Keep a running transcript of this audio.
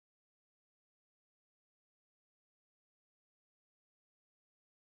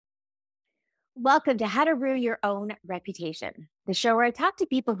Welcome to How to Ruin Your Own Reputation, the show where I talk to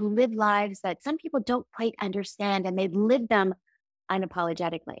people who live lives that some people don't quite understand and they live them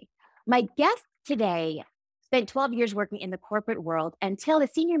unapologetically. My guest today spent 12 years working in the corporate world until a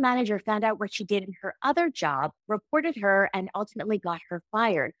senior manager found out what she did in her other job, reported her, and ultimately got her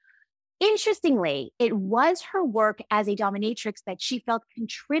fired. Interestingly, it was her work as a dominatrix that she felt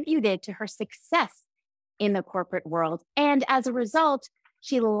contributed to her success in the corporate world. And as a result,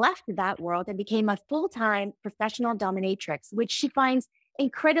 she left that world and became a full time professional dominatrix, which she finds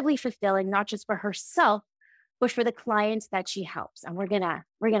incredibly fulfilling, not just for herself, but for the clients that she helps. And we're gonna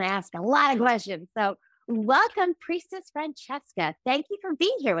ask a lot of questions. So welcome, Priestess Francesca. Thank you for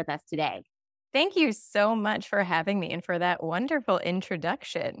being here with us today. Thank you so much for having me and for that wonderful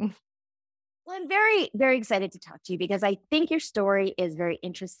introduction. Well, I'm very, very excited to talk to you because I think your story is very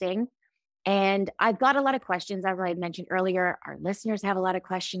interesting. And I've got a lot of questions. As I mentioned earlier, our listeners have a lot of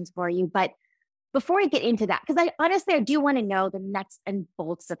questions for you. But before I get into that, because I do want to know the nuts and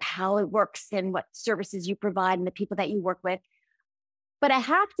bolts of how it works and what services you provide and the people that you work with. But I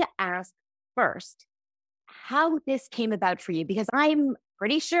have to ask first how this came about for you, because I'm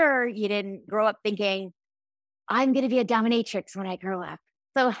pretty sure you didn't grow up thinking, I'm going to be a dominatrix when I grow up.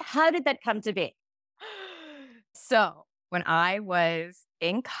 So, how did that come to be? So, when I was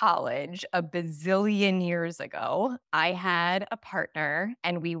in college a bazillion years ago, I had a partner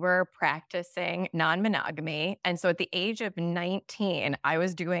and we were practicing non monogamy. And so, at the age of 19, I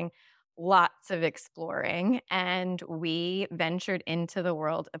was doing lots of exploring and we ventured into the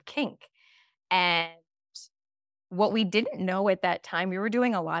world of kink. And what we didn't know at that time, we were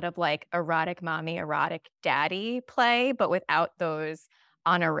doing a lot of like erotic mommy, erotic daddy play, but without those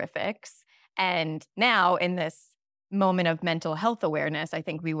honorifics. And now in this moment of mental health awareness, I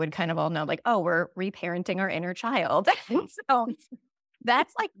think we would kind of all know like, oh, we're reparenting our inner child. And so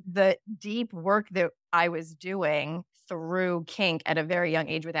that's like the deep work that I was doing through kink at a very young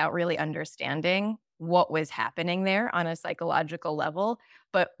age without really understanding what was happening there on a psychological level.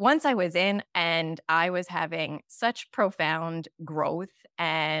 But once I was in and I was having such profound growth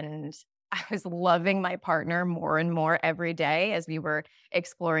and I was loving my partner more and more every day as we were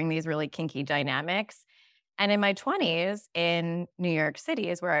exploring these really kinky dynamics. And in my 20s in New York City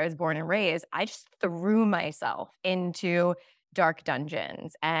is where I was born and raised, I just threw myself into dark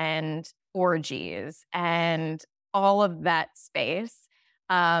dungeons and orgies and all of that space.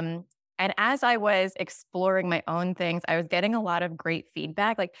 And as I was exploring my own things, I was getting a lot of great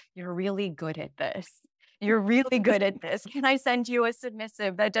feedback like, you're really good at this. You're really good at this. Can I send you a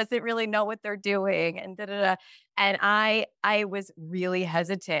submissive that doesn't really know what they're doing? And da da da. And I was really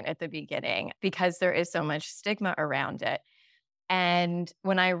hesitant at the beginning because there is so much stigma around it. And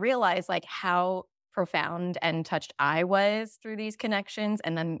when I realized like how profound and touched I was through these connections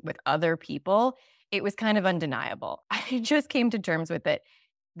and then with other people, it was kind of undeniable. I just came to terms with it.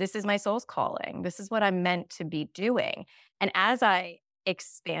 This is my soul's calling. This is what I'm meant to be doing. And as I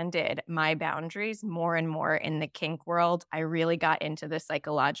expanded my boundaries more and more in the kink world, I really got into the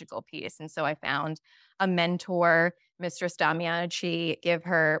psychological piece. And so I found a mentor, Mistress Damianici, give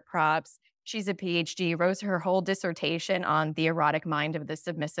her props. She's a PhD, wrote her whole dissertation on the erotic mind of the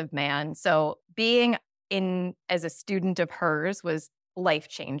submissive man. So being in as a student of hers was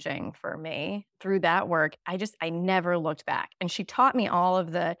life-changing for me. Through that work, I never looked back. And she taught me all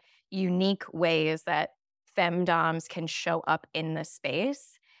of the unique ways that femdoms can show up in the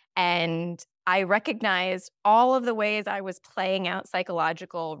space. And I recognized all of the ways I was playing out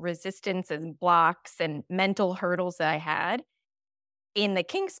psychological resistance and blocks and mental hurdles that I had in the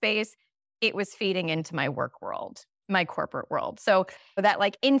kink space. It was feeding into my work world, my corporate world. So that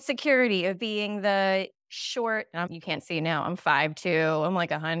like insecurity of being the short, you can't see now, I'm 5'2", I'm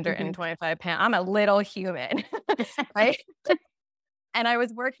like Mhm. 125 pounds. I'm a little human, right? And I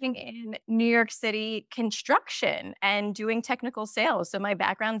was working in New York City construction and doing technical sales. So my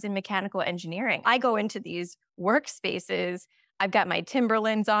background's in mechanical engineering. I go into these workspaces. I've got my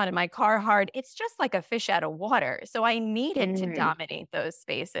Timberlands on and my Carhartt. It's just like a fish out of water. So I needed to Mm. dominate those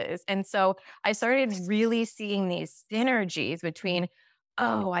spaces. And so I started really seeing these synergies between,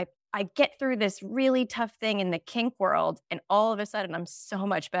 oh, I get through this really tough thing in the kink world. And all of a sudden, I'm so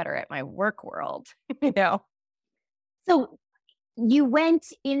much better at my work world, you know? So you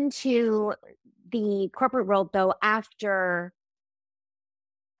went into the corporate world though after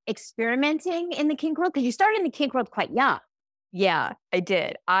experimenting in the kink world? Because you started in the kink world quite young. Yeah, I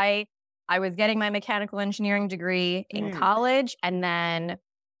did. I was getting my mechanical engineering degree in Mm. college, and then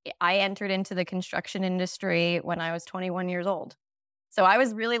I entered into the construction industry when I was 21 years old. So I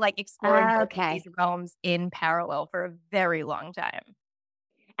was really, like, exploring both of these Okay. realms in parallel for a very long time.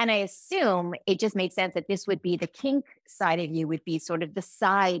 And I assume it just made sense that this would be the kink side of you, would be sort of the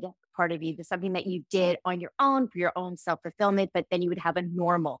side part of you, the something that you did on your own for your own self fulfillment, but then you would have a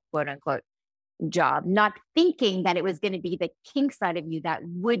normal, quote unquote, job, not thinking that it was going to be the kink side of you that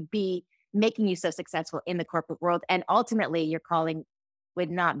would be making you so successful in the corporate world. And ultimately, your calling would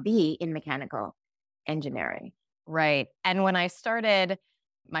not be in mechanical engineering. Right. And when I started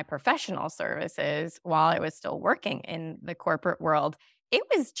my professional services while I was still working in the corporate world, it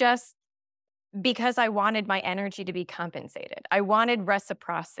was just because I wanted my energy to be compensated. I wanted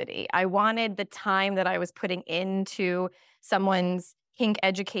reciprocity. I wanted the time that I was putting into someone's kink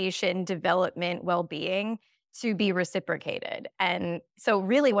education, development, well-being to be reciprocated. And so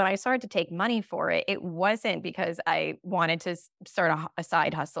really when I started to take money for it, it wasn't because I wanted to start a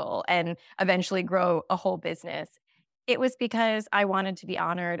side hustle and eventually grow a whole business. It was because I wanted to be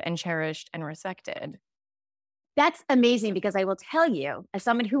honored and cherished and respected. That's amazing because I will tell you, as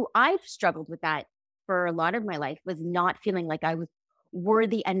someone who I've struggled with that for a lot of my life, was not feeling like I was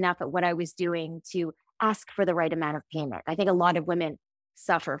worthy enough at what I was doing to ask for the right amount of payment. I think a lot of women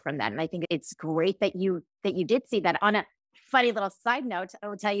suffer from that. And I think it's great that you did see that. On a funny little side note, I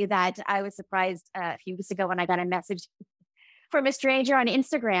will tell you that I was surprised a few weeks ago when I got a message from a stranger on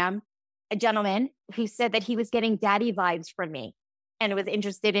Instagram, a gentleman who said that he was getting daddy vibes from me and was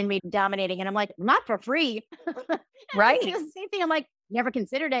interested in me dominating. And I'm like, not for free. Right. It was the same thing. I'm like, never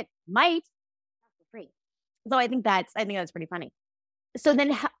considered it. Might, not for free. So I think that's pretty funny. So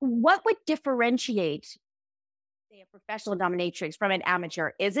then what would differentiate, say, a professional dominatrix from an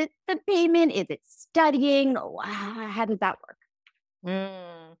amateur? Is it the payment? Is it studying? How does that work?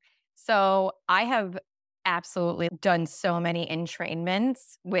 Mm. So I have absolutely done so many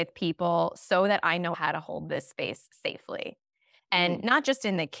entrainments with people so that I know how to hold this space safely. And Mm. not just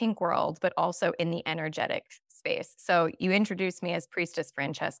in the kink world, but also in the energetic space. So you introduced me as Priestess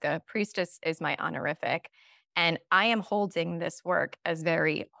Francesca. Priestess is my honorific. And I am holding this work as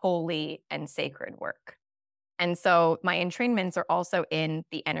very holy and sacred work. And so my entrainments are also in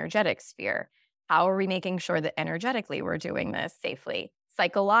the energetic sphere. How are we making sure that energetically we're doing this safely?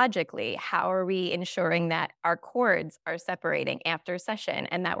 Psychologically, how are we ensuring that our cords are separating after session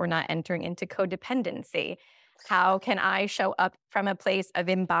and that we're not entering into codependency? How can I show up from a place of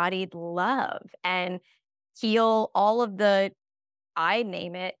embodied love and heal all of the, I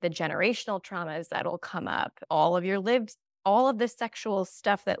name it, the generational traumas that'll come up, all of your lived, all of the sexual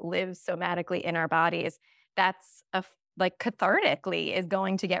stuff that lives somatically in our bodies? That's like cathartically is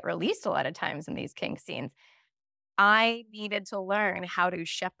going to get released a lot of times in these kink scenes. I needed to learn how to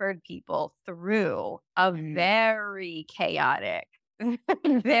shepherd people through a very chaotic,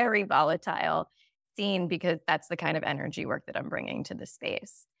 very volatile scene because that's the kind of energy work that I'm bringing to the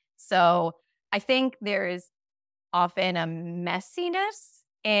space. So I think there's often a messiness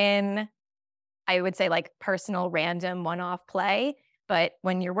in, I would say, like personal, random, one off play. But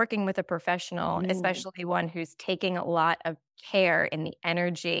when you're working with a professional, Mm. especially one who's taking a lot of care in the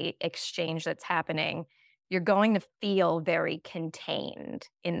energy exchange that's happening, you're going to feel very contained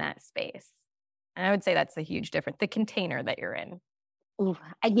in that space. And I would say that's a huge difference, the container that you're in. Ooh,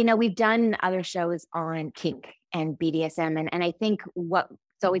 we've done other shows on kink and BDSM, and I think what's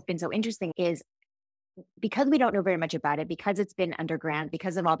always been so interesting is because we don't know very much about it, because it's been underground,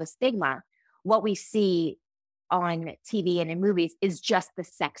 because of all the stigma, what we see on TV and in movies is just the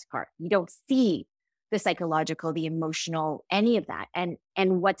sex part. You don't see the psychological, the emotional, any of that. And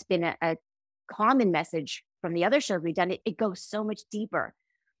what's been a common message from the other shows we've done, it goes so much deeper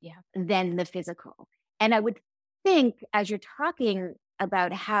Yeah. than the physical. And I would think as you're talking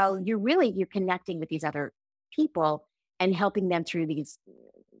about how you're connecting with these other people and helping them through these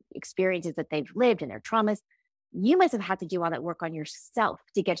experiences that they've lived and their traumas, you must have had to do all that work on yourself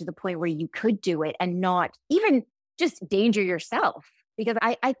to get to the point where you could do it and not even just danger yourself. Because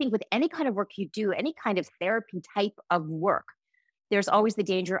I think with any kind of work you do, any kind of therapy type of work, there's always the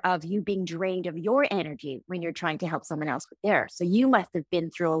danger of you being drained of your energy when you're trying to help someone else with theirs. So you must have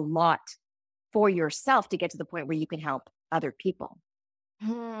been through a lot for yourself to get to the point where you can help other people.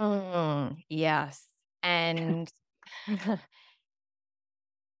 Yes. And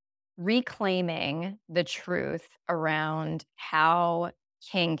reclaiming the truth around how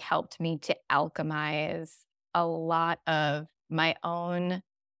King helped me to alchemize a lot of my own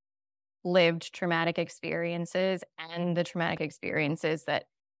lived traumatic experiences and the traumatic experiences that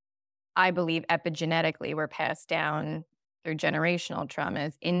I believe epigenetically were passed down through generational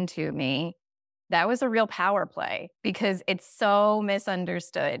traumas into me. That was a real power play because it's so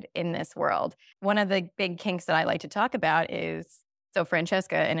misunderstood in this world. One of the big kinks that I like to talk about is, so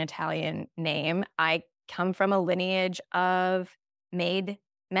Francesca, an Italian name. I come from a lineage of maid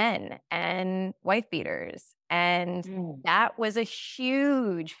men and wife beaters. And Mm. that was a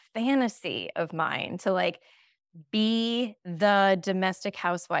huge fantasy of mine to like be the domestic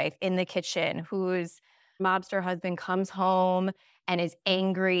housewife in the kitchen whose mobster husband comes home and is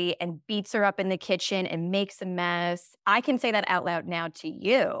angry and beats her up in the kitchen and makes a mess. I can say that out loud now to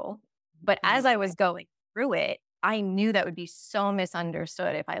you, but as I was going through it, I knew that would be so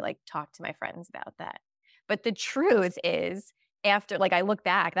misunderstood if I like talked to my friends about that. But the truth is, after like I look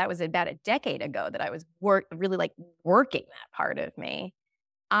back, that was about a decade ago that I was really like working that part of me.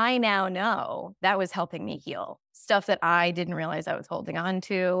 I now know that was helping me heal stuff that I didn't realize I was holding on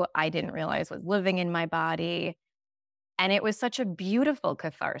to. I didn't realize was living in my body. And it was such a beautiful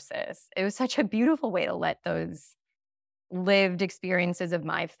catharsis. It was such a beautiful way to let those lived experiences of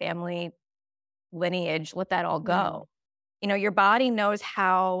my family lineage, let that all Mm. go. You know, your body knows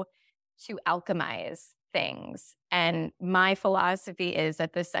how to alchemize things. And my philosophy is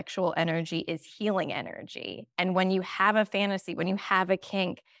that the sexual energy is healing energy. And when you have a fantasy, when you have a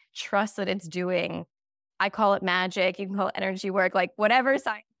kink, trust that it's doing, I call it magic. You can call it energy work, like whatever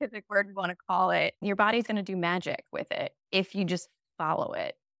scientific word you want to call it. Your body's going to do magic with it if you just follow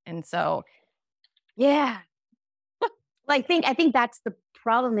it. And so, Yeah. Well, I think that's the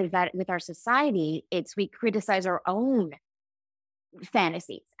problem is that with our society, it's we criticize our own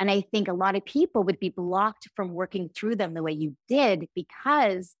fantasies. And I think a lot of people would be blocked from working through them the way you did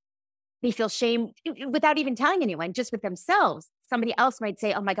because they feel shame without even telling anyone, just with themselves. Somebody else might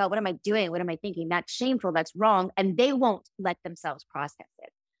say, oh my God, what am I doing? What am I thinking? That's shameful. That's wrong. And they won't let themselves process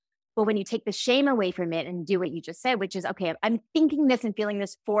it. But when you take the shame away from it and do what you just said, which is, okay, I'm thinking this and feeling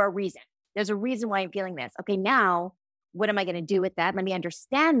this for a reason. There's a reason why I'm feeling this. Okay, now what am I going to do with that? Let me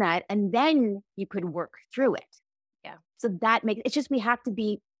understand that. And then you could work through it. yeah. So that makes it's just we have to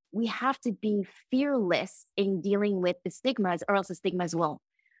be fearless in dealing with the stigmas, or else the stigmas will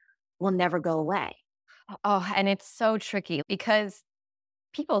never go away. Oh, and it's so tricky because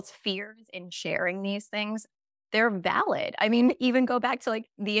people's fears in sharing these things, they're valid. I mean, even go back to like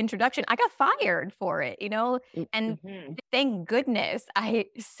the introduction, I got fired for it, you know? And Mm-hmm. thank goodness I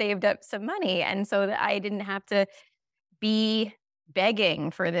saved up some money. And so that I didn't have to be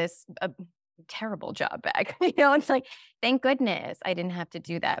begging for this terrible job back. You know, it's like, thank goodness I didn't have to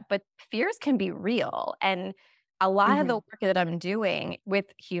do that. But fears can be real. And a lot of the Mm-hmm. work that I'm doing with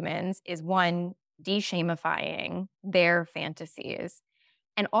humans is one, de-shamifying their fantasies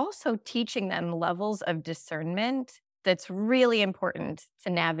and also teaching them levels of discernment that's really important to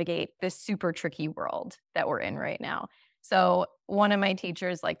navigate this super tricky world that we're in right now. So one of my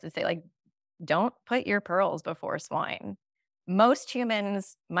teachers liked to say, like, don't put your pearls before swine. Most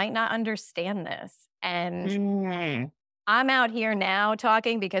humans might not understand this. And Mm. I'm out here now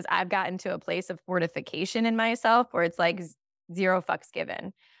talking because I've gotten to a place of fortification in myself where it's like zero fucks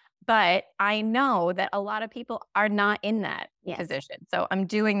given. But I know that a lot of people are not in that Yes. position. So I'm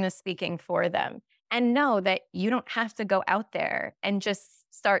doing this speaking for them. And know that you don't have to go out there and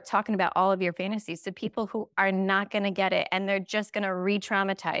just start talking about all of your fantasies to people who are not going to get it and they're just going to re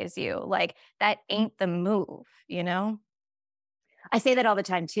traumatize you. Like that ain't the move, you know? I say that all the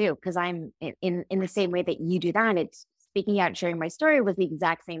time too, because I'm in the same way that you do that. It's speaking out, sharing my story was the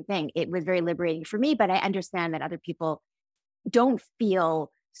exact same thing. It was very liberating for me, but I understand that other people don't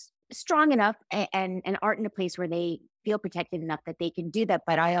feel strong enough and aren't in a place where they feel protected enough that they can do that.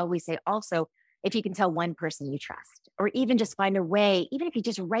 But I always say also, if you can tell one person you trust, or even just find a way, even if you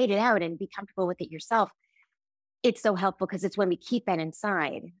just write it out and be comfortable with it yourself, it's so helpful because it's when we keep that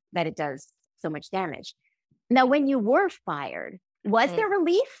inside that it does so much damage. Now, when you were fired, was Mm. there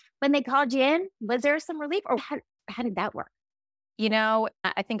relief when they called you in? Was there some relief, or how did that work? You know,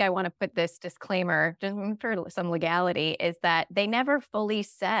 I think I want to put this disclaimer just for some legality is that they never fully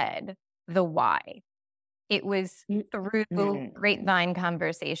said the why. It was through Mm-hmm. grapevine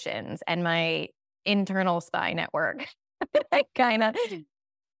conversations and my internal spy network. I kind of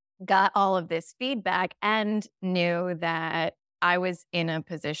got all of this feedback and knew that I was in a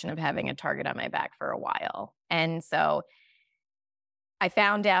position of having a target on my back for a while. And so I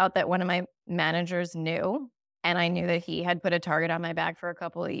found out that one of my managers knew, and I knew that he had put a target on my back for a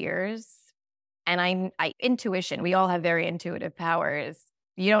couple of years. And I intuition, we all have very intuitive powers.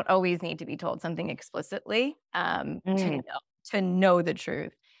 You don't always need to be told something explicitly Mm. to know the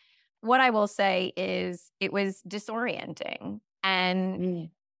truth. What I will say is it was disorienting and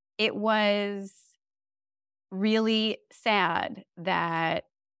Mm. it was really sad that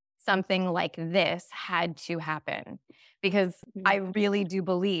something like this had to happen because I really do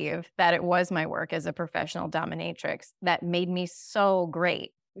believe that it was my work as a professional dominatrix that made me so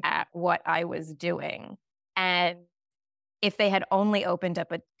great at what I was doing. And if they had only opened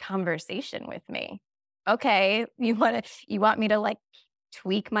up a conversation with me. Okay, you want me to like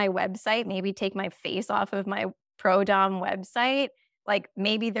tweak my website, maybe take my face off of my ProDomme website? Like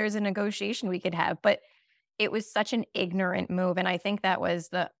maybe there's a negotiation we could have, but it was such an ignorant move. And I think that was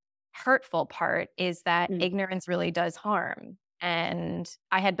the hurtful part, is that Mm. ignorance really does harm. And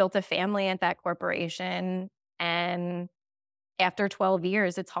I had built a family at that corporation. And after 12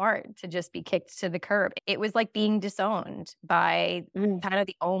 years, it's hard to just be kicked to the curb. It was like being disowned by Mm. kind of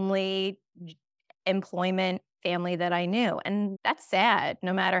the only employment family that I knew. And that's sad,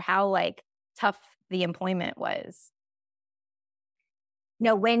 no matter how like tough the employment was.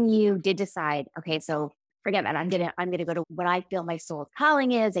 Now, when you did decide, okay, so forget that. I'm gonna go to what I feel my soul's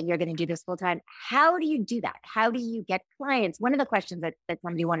calling is, and you're gonna do this full time. How do you do that? How do you get clients? One of the questions that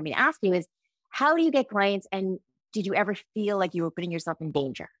somebody wanted me to ask you is, how do you get clients? And did you ever feel like you were putting yourself in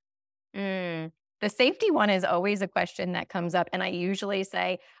danger? Mm. The safety one is always a question that comes up. And I usually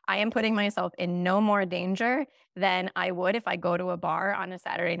say, I am putting myself in no more danger than I would if I go to a bar on a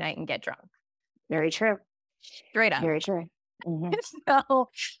Saturday night and get drunk. Very true. Straight up. Very true. Mhm. So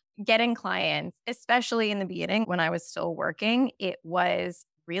getting clients, especially in the beginning when I was still working, it was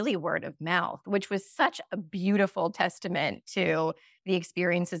really word of mouth, which was such a beautiful testament to the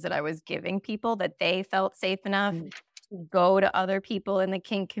experiences that I was giving people, that they felt safe enough Mm. to go to other people in the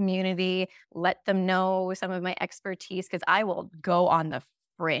kink community, let them know some of my expertise, because I will go on the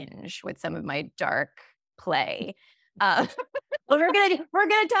fringe with some of my dark play. Uh, Well, we're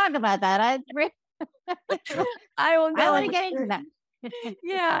gonna talk about that. I will I go want on to the get into fringe. that.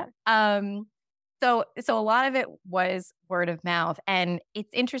 Yeah. So a lot of it was word of mouth. And it's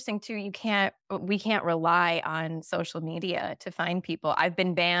interesting too, we can't rely on social media to find people. I've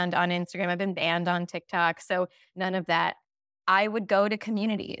been banned on Instagram, I've been banned on TikTok. So none of that. I would go to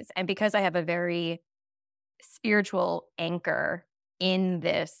communities. And because I have a very spiritual anchor in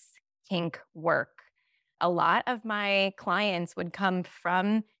this kink work, a lot of my clients would come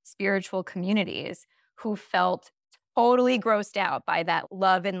from spiritual communities who felt totally grossed out by that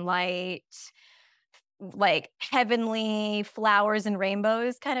love and light, like heavenly flowers and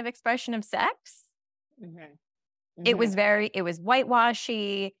rainbows kind of expression of sex. Mhm. It Mhm. was it was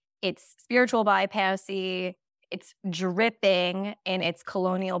whitewashy, it's spiritual bypassy, it's dripping in its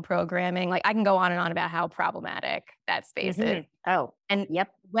colonial programming. Like I can go on and on about how problematic that space is. Mhm. Oh, And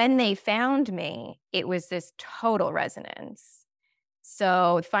yep. when they found me, it was this total resonance.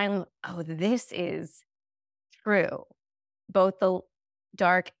 So finally, oh, this is true. Both the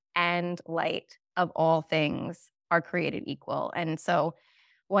dark and light of all things are created equal. And so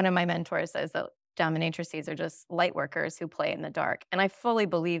one of my mentors says that dominatrices are just light workers who play in the dark. And I fully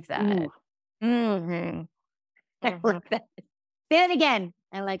believe that. Ooh, Hmm. I like that. Say it again.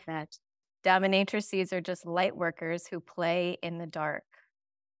 I like that. Dominatrices are just light workers who play in the dark.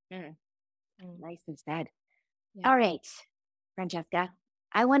 Mm. Mm. Nicely said. Yeah. All right, Francesca,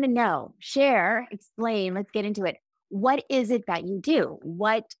 I want to know, share, explain, let's get into it. What is it that you do?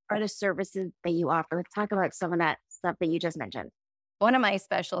 What are the services that you offer? Let's talk about some of that stuff that you just mentioned. One of my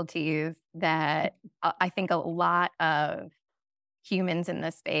specialties that I think a lot of humans in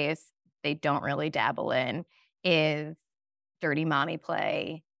this space, they don't really dabble in, is dirty mommy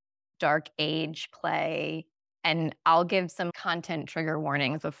play, dark age play. And I'll give some content trigger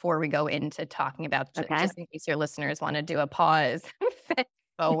warnings before we go into talking about, Okay. just in case your listeners want to do a pause fast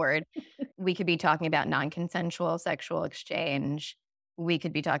forward. We could be talking about non-consensual sexual exchange. We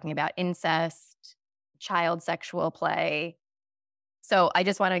could be talking about incest, child sexual play. So I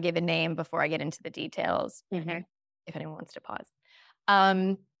just want to give a name before I get into the details, Mhm. if anyone wants to pause.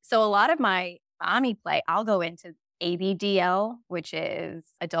 So a lot of my mommy play, I'll go into ABDL, which is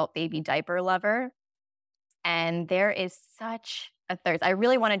adult baby diaper lover. And there is such a thirst. I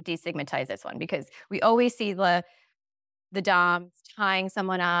really want to destigmatize this one because we always see the doms tying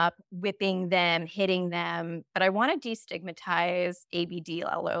someone up, whipping them, hitting them. But I want to destigmatize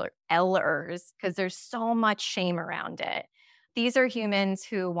ABDLers because there's so much shame around it. These are humans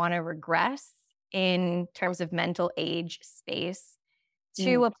who want to regress in terms of mental age space Mm.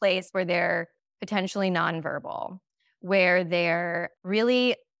 to a place where they're potentially nonverbal, where they're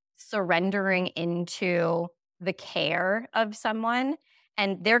really surrendering into the care of someone.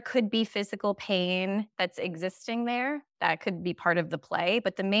 And there could be physical pain that's existing there. That could be part of the play.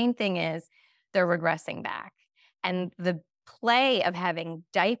 But the main thing is they're regressing back. And the play of having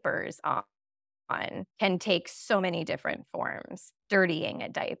diapers on can take so many different forms. Dirtying a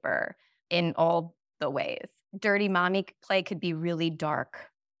diaper in all the ways. Dirty mommy play could be really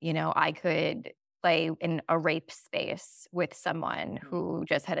dark. You know, I could play in a rape space with someone who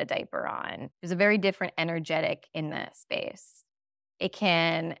just had a diaper on. There's a very different energetic in that space. It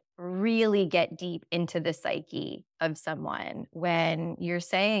can really get deep into the psyche of someone when you're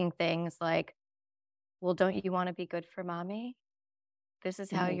saying things like, well, don't you want to be good for mommy? This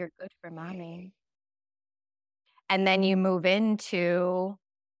is how Mhm. you're good for mommy. And then you move into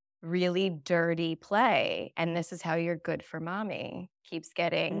really dirty play. And this is how you're good for mommy. Keeps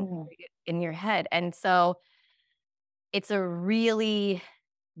getting Mhm. in your head. And so it's a really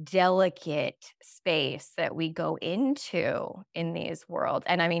delicate space that we go into in these worlds.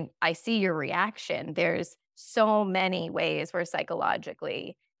 And I mean, I see your reaction. There's so many ways where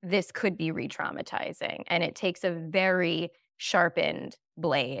psychologically this could be re-traumatizing. And it takes a very sharpened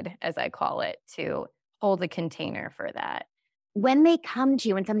blade, as I call it, to hold the container for that. When they come to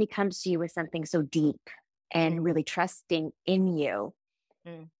you, when somebody comes to you with something so deep and Mm, really trusting in you,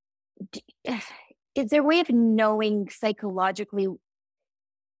 mm. d- is there a way of knowing psychologically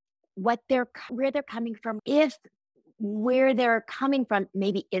where they're coming from? If where they're coming from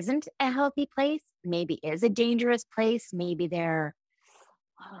maybe isn't a healthy place, maybe is a dangerous place, maybe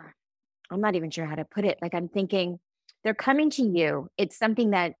oh, I'm not even sure how to put it. Like I'm thinking they're coming to you. It's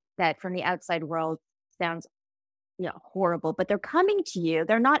something that from the outside world sounds horrible, but they're coming to you.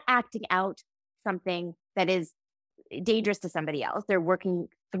 They're not acting out something that is dangerous to somebody else. They're working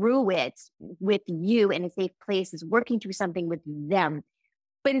through it with you in a safe place, is working through something with them.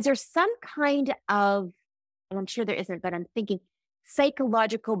 But is there some kind of, and I'm sure there isn't, but I'm thinking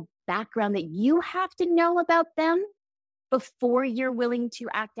psychological background that you have to know about them before you're willing to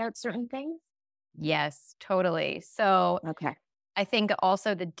act out certain things? Yes, totally. So Okay. I think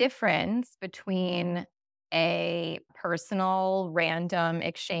also the difference between a personal random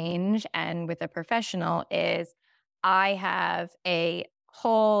exchange and with a professional is I have a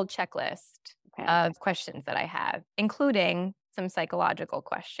whole checklist Okay. of questions that I have, including some psychological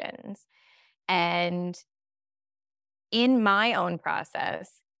questions. And in my own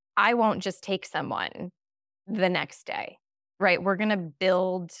process, I won't just take someone the next day, right? We're going to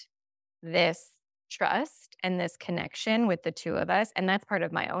build this trust and this connection with the two of us. And that's part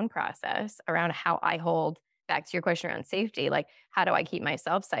of my own process around how I hold back to your question around safety. Like, how do I keep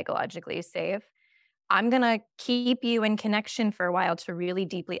myself psychologically safe? I'm going to keep you in connection for a while to really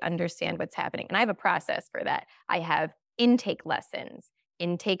deeply understand what's happening. And I have a process for that. I have intake lessons,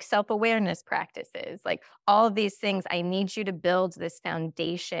 intake self awareness practices, like all of these things. I need you to build this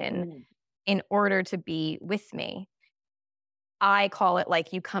foundation Mm. in order to be with me. I call it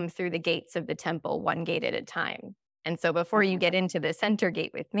like you come through the gates of the temple one gate at a time. And so before you Okay. get into the center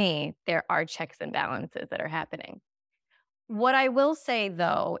gate with me, there are checks and balances that are happening. What I will say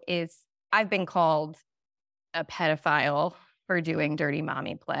though is I've been called a pedophile for doing dirty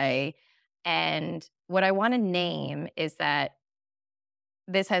mommy play. And what I want to name is that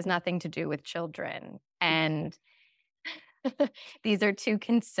this has nothing to do with children. And these are two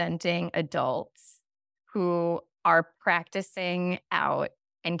consenting adults who are practicing out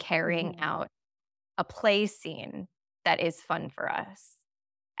and carrying Mhm. out a play scene that is fun for us.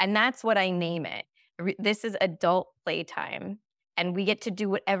 And that's what I name it. This is adult playtime. And we get to do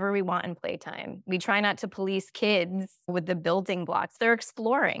whatever we want in playtime. We try not to police kids with the building blocks. They're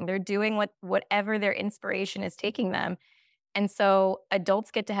exploring. They're doing whatever their inspiration is taking them. And so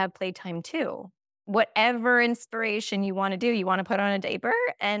adults get to have playtime too. Whatever inspiration you want to do, you want to put on a diaper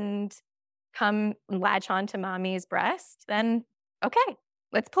and come latch onto mommy's breast, then okay,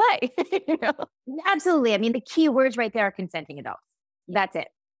 let's play. you know? Absolutely. I mean, the key words right there are consenting adults. Yeah. That's it.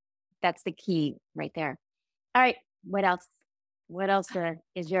 That's the key right there. All right. What else? What else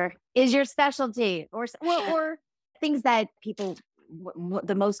is your specialty, or things that people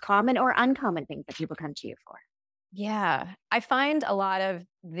the most common or uncommon things that people come to you for? Yeah. I find a lot of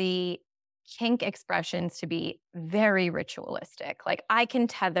the kink expressions to be very ritualistic. Like I can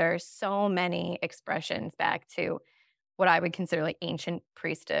tether so many expressions back to what I would consider like ancient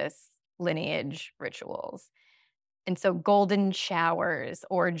priestess lineage rituals. And so golden showers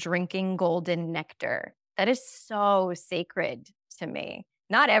or drinking golden nectar, that is so sacred to me.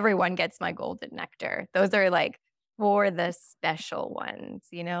 Not everyone gets my golden nectar. Those are like for the special ones,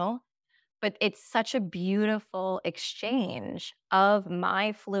 you know? But it's such a beautiful exchange of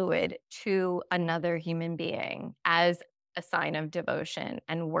my fluid to another human being as a sign of devotion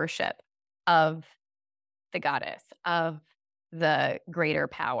and worship of the goddess, of the greater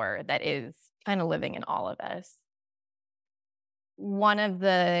power that is kind of living in all of us. One of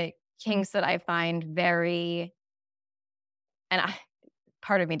the kinks that I find very, and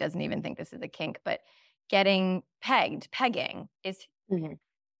part of me doesn't even think this is a kink, but getting pegging is Mhm.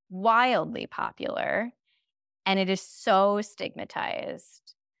 wildly popular, and it is so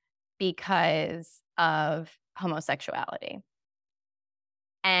stigmatized because of homosexuality.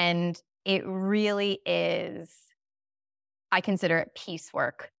 And it really is, I consider it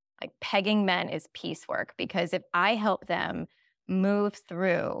piecework. Like pegging men is piecework, because if I help them move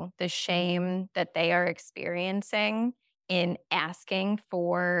through the shame that they are experiencing in asking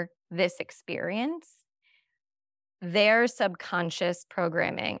for this experience, their subconscious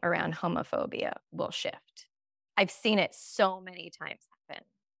programming around homophobia will shift. I've seen it so many times happen.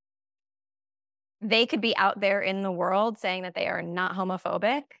 They could be out there in the world saying that they are not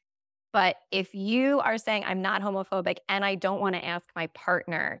homophobic, but if you are saying I'm not homophobic and I don't want to ask my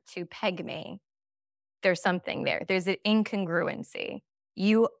partner to peg me, there's something there. There's an incongruency.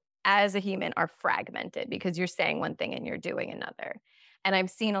 You, as a human, are fragmented because you're saying one thing and you're doing another. And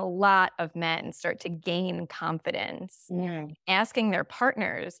I've seen a lot of men start to gain confidence asking their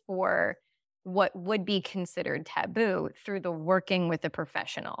partners for what would be considered taboo through the working with a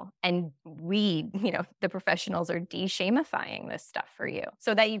professional. And we, the professionals are de-shamifying this stuff for you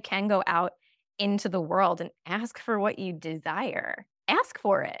so that you can go out into the world and ask for what you desire. Ask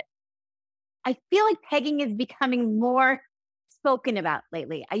for it. I feel like pegging is becoming more spoken about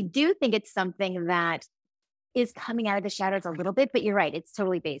lately. I do think it's something that is coming out of the shadows a little bit, but you're right. It's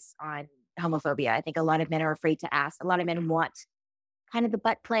totally based on homophobia. I think a lot of men are afraid to ask. A lot of men want kind of the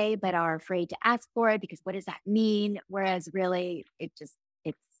butt play, but are afraid to ask for it because what does that mean? Whereas really, it's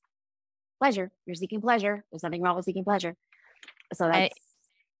pleasure. You're seeking pleasure. There's nothing wrong with seeking pleasure. So that's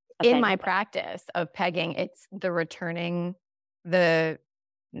in my practice of pegging, it's the returning the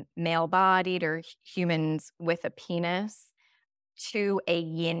male-bodied or humans with a penis to a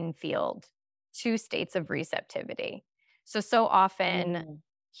yin field, two states of receptivity. So often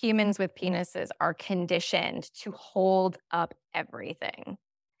humans with penises are conditioned to hold up everything.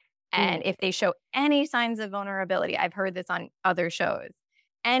 And if they show any signs of vulnerability, I've heard this on other shows,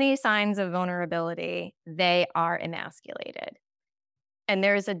 any signs of vulnerability, they are emasculated. And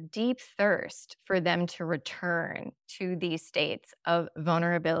there's a deep thirst for them to return to these states of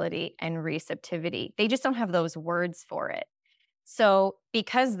vulnerability and receptivity. They just don't have those words for it. So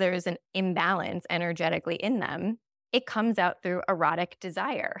because there's an imbalance energetically in them, it comes out through erotic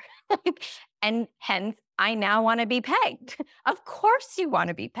desire. And hence, I now want to be pegged. Of course you want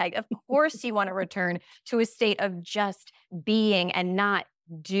to be pegged. Of course you want to return to a state of just being and not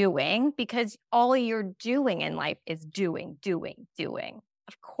doing, because all you're doing in life is doing.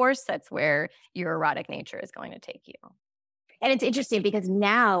 Of course, that's where your erotic nature is going to take you. And it's interesting because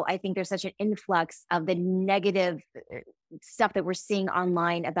now I think there's such an influx of the negative stuff that we're seeing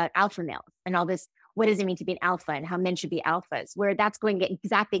online about alpha males and all this. What does it mean to be an alpha and how men should be alphas? Where that's going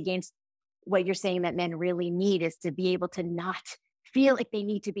exactly against what you're saying that men really need, is to be able to not feel like they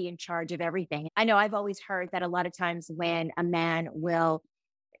need to be in charge of everything. I know I've always heard that a lot of times when a man will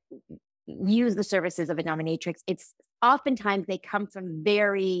use the services of a dominatrix, it's oftentimes they come from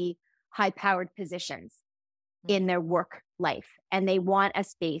very high-powered positions in their work life, and they want a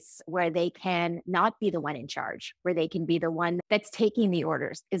space where they can not be the one in charge, where they can be the one that's taking the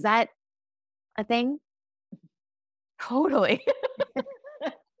orders. Is that a thing? Totally.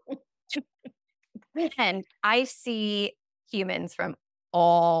 And I see humans from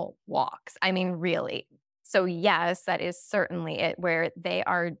all walks. I mean, really. So yes, that is certainly it, where they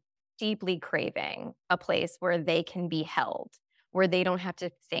are deeply craving a place where they can be held, where they don't have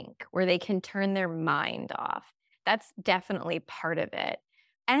to think, where they can turn their mind off. That's definitely part of it.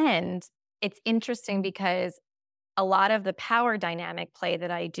 And it's interesting because a lot of the power dynamic play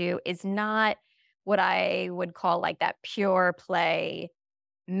that I do is not what I would call like that pure play,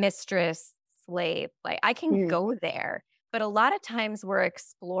 mistress, slave play. I can go there, but a lot of times we're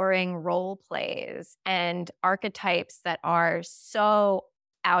exploring role plays and archetypes that are so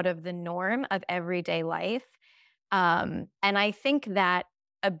out of the norm of everyday life. And I think that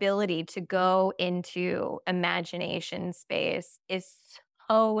ability to go into imagination space is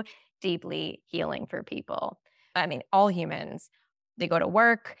so deeply healing for people. I mean, all humans, they go to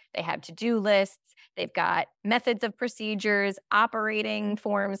work, they have to-do lists, they've got methods of procedures, operating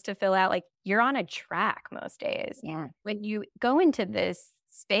forms to fill out. Like, you're on a track most days. Yeah. When you go into this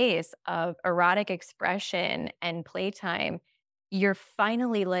space of erotic expression and playtime, you're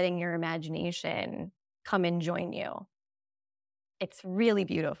finally letting your imagination come and join you. It's really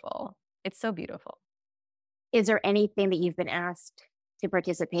beautiful. It's so beautiful. Is there anything that you've been asked to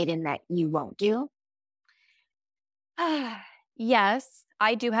participate in that you won't do? Yes,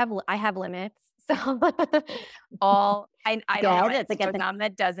 I have limits. So I don't know That's like a ProDomme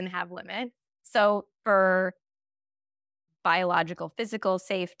that doesn't have limits. So for biological physical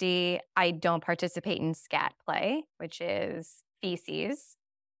safety, I don't participate in scat play, which is feces.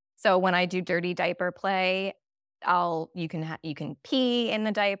 So when I do dirty diaper play, you can pee in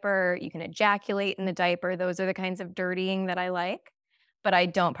the diaper, you can ejaculate in the diaper. Those are the kinds of dirtying that I like, but I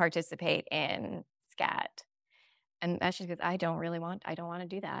don't participate in scat. And that's just because I don't want to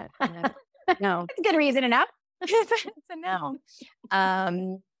do that. No. That's a good reason enough. It's a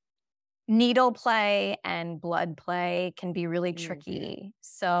no. Needle play and blood play can be really tricky.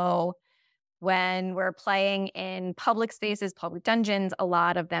 So when we're playing in public spaces, public dungeons, a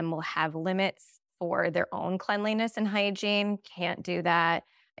lot of them will have limits for their own cleanliness and hygiene. Can't do that.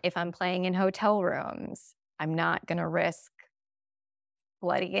 If I'm playing in hotel rooms, I'm not going to risk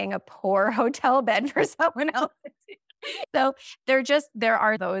bloodying a poor hotel bed for someone else. So there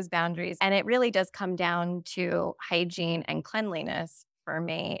are those boundaries. And it really does come down to hygiene and cleanliness for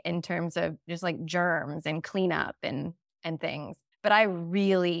me in terms of just like germs and cleanup and things. But I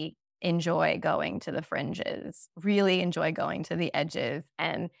really enjoy going to the fringes, really enjoy going to the edges.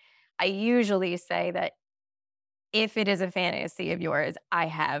 And I usually say that if it is a fantasy of yours, I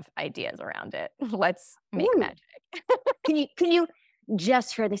have ideas around it. Let's make magic. Can you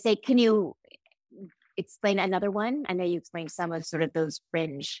just for the sake, can you explain another one? I know you explained some of sort of those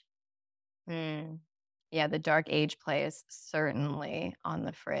fringe. Yeah, the dark age play is certainly on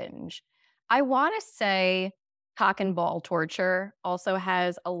the fringe. I want to say cock and ball torture also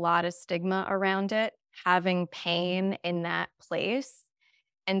has a lot of stigma around it, having pain in that place.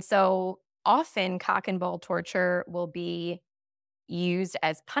 And so often cock and ball torture will be used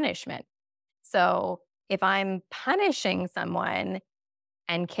as punishment. So if I'm punishing someone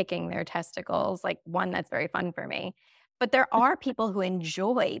and kicking their testicles, like one that's very fun for me. But there are people who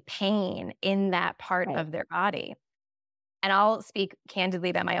enjoy pain in that part of their body. And I'll speak candidly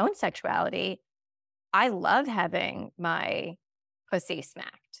about my own sexuality. I love having my pussy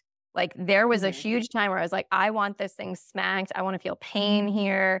smacked. Like there was a huge time where I was like, I want this thing smacked. I want to feel pain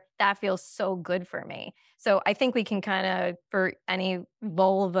here. That feels so good for me. So I think we can kind of, for any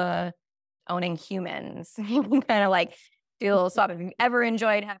vulva owning humans, kind of like do a little swap. If you've ever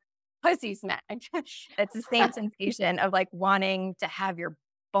enjoyed having pussy smacked, it's the same sensation of like wanting to have your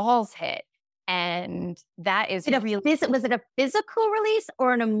balls hit. And that is was it a physical release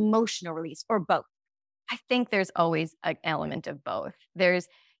or an emotional release or both? I think there's always an element of both.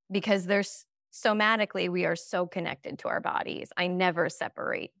 Because somatically, we are so connected to our bodies. I never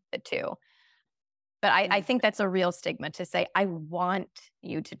separate the two. But I think that's a real stigma to say, I want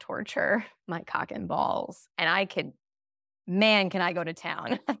you to torture my cock and balls. And can I go to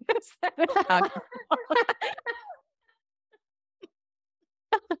town.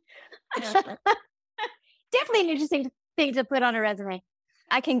 Definitely an interesting thing to put on a resume.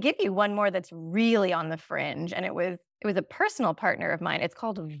 I can give you one more that's really on the fringe. And it was a personal partner of mine. It's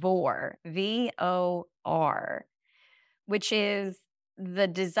called VOR, VOR, which is the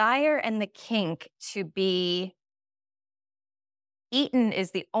desire and the kink to be eaten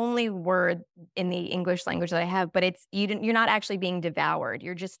is the only word in the English language that I have, but you're not actually being devoured.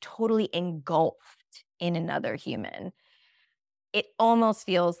 You're just totally engulfed in another human. It almost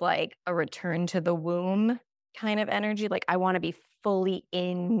feels like a return to the womb kind of energy. Like I want to be fully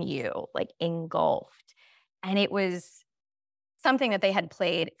in you, like engulfed. And it was something that they had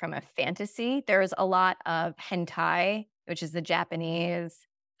played from a fantasy. There's a lot of hentai, which is the Japanese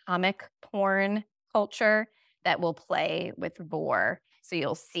comic porn culture that will play with vor. So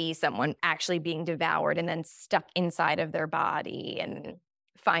you'll see someone actually being devoured and then stuck inside of their body and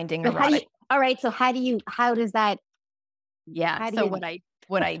finding erotic. All right. So how does that? Yeah. So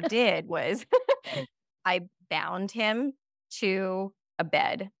what I did was I bound him to a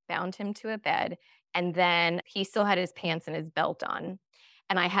bed, and then he still had his pants and his belt on.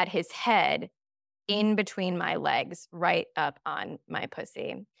 And I had his head in between my legs, right up on my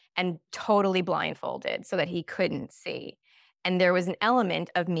pussy, and totally blindfolded so that he couldn't see. And there was an element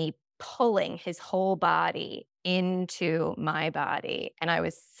of me pulling his whole body into my body. And I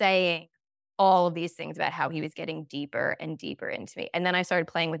was saying all of these things about how he was getting deeper and deeper into me. And then I started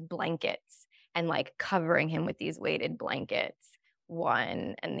playing with blankets and like covering him with these weighted blankets,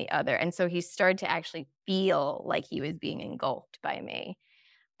 one and the other. And so he started to actually feel like he was being engulfed by me.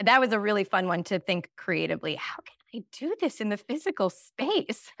 That was a really fun one to think creatively. How can I do this in the physical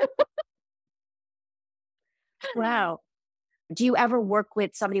space? Wow. Do you ever work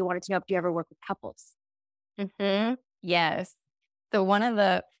with somebody who wanted to know if you ever work with couples? Yes. So one of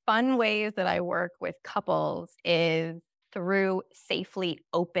the fun ways that I work with couples is through safely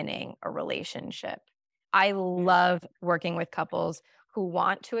opening a relationship. I love working with couples who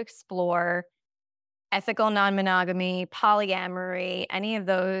want to explore ethical non-monogamy, polyamory, any of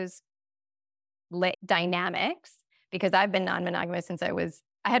those dynamics, because I've been non-monogamous since I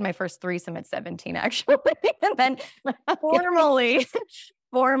had my first threesome at 17, actually, and then formally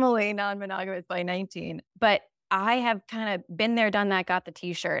non-monogamous by 19. But I have kind of been there, done that, got the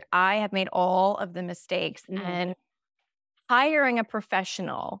t-shirt. I have made all of the mistakes, and hiring a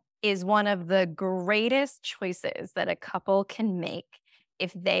professional is one of the greatest choices that a couple can make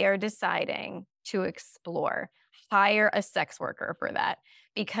if they are deciding to explore. Hire a sex worker for that.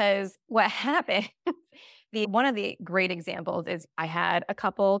 Because what happened, one of the great examples is I had a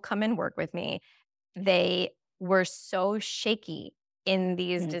couple come and work with me. They were so shaky in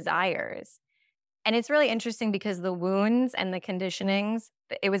these desires. And it's really interesting because the wounds and the conditionings,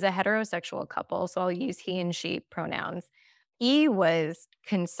 it was a heterosexual couple. So I'll use he and she pronouns. He was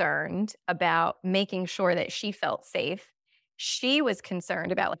concerned about making sure that she felt safe. She was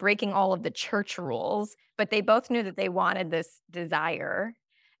concerned about breaking all of the church rules, but they both knew that they wanted this desire.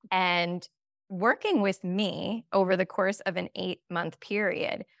 And working with me over the course of an 8-month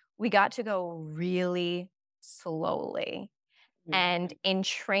period, we got to go really slowly. And in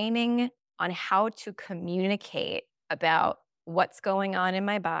training on how to communicate about what's going on in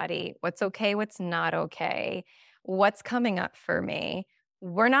my body, what's okay, what's not okay, what's coming up for me,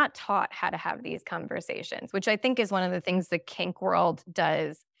 we're not taught how to have these conversations, which I think is one of the things the kink world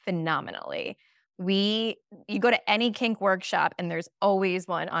does phenomenally. You go to any kink workshop and there's always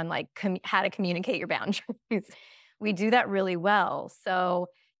one on how to communicate your boundaries. We do that really well. So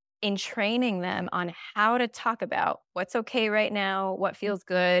in training them on how to talk about what's okay right now, what feels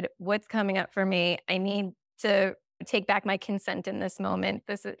good, what's coming up for me, I need to take back my consent in this moment.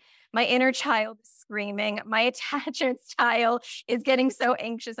 This is my inner child screaming. My attachment style is getting so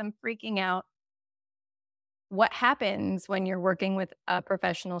anxious. I'm freaking out. What happens when you're working with a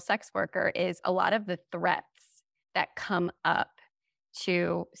professional sex worker is a lot of the threats that come up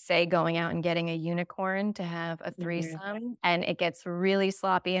to, say, going out and getting a unicorn to have a threesome, and it gets really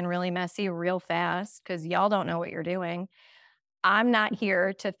sloppy and really messy real fast because y'all don't know what you're doing. I'm not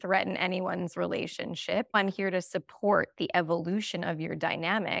here to threaten anyone's relationship. I'm here to support the evolution of your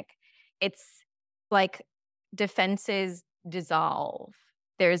dynamic. It's like defenses dissolve.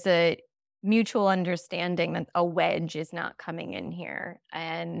 There's a mutual understanding that a wedge is not coming in here.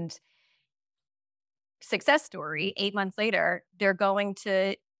 And success story, 8 months later, they're going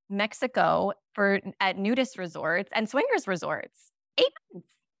to Mexico at nudist resorts and swingers resorts. 8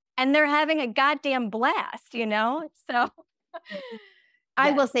 months. And they're having a goddamn blast, So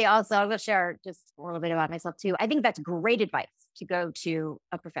I will say also, I will share just a little bit about myself too. I think that's great advice to go to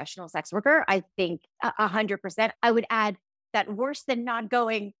a professional sex worker. I think 100%. I would add that worse than not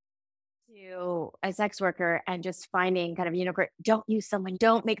going to a sex worker and just finding kind of, don't use someone,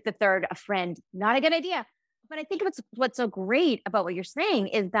 don't make the third a friend. Not a good idea. But I think what's so great about what you're saying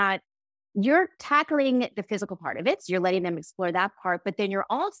is that you're tackling the physical part of it. So you're letting them explore that part, but then you're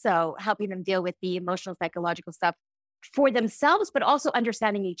also helping them deal with the emotional, psychological stuff for themselves, but also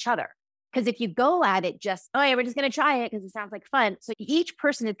understanding each other. Because if you go at it just, oh yeah, we're just going to try it because it sounds like fun. So each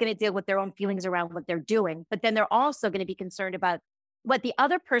person is going to deal with their own feelings around what they're doing, but then they're also going to be concerned about what the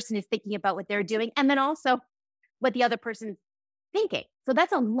other person is thinking about what they're doing, and then also what the other person's thinking. So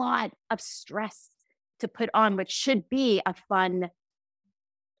that's a lot of stress to put on what should be a fun,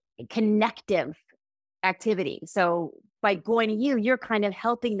 connective activity. So by going to you, you're kind of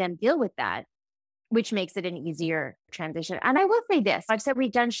helping them deal with that, which makes it an easier transition. And I will say this, I've said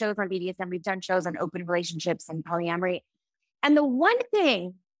we've done shows on BDSM, we've done shows on open relationships and polyamory. And the one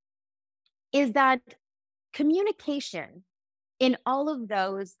thing is that communication in all of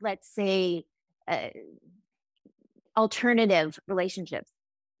those, let's say, alternative relationships,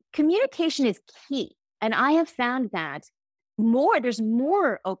 communication is key. And I have found that there's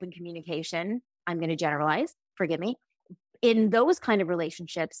more open communication, I'm going to generalize, forgive me, in those kind of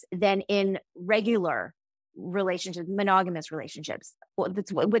relationships than in regular relationships, monogamous relationships. Well,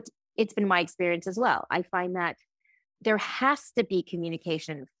 it's been my experience as well. I find that there has to be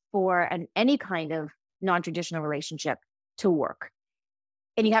communication for any kind of non-traditional relationship to work.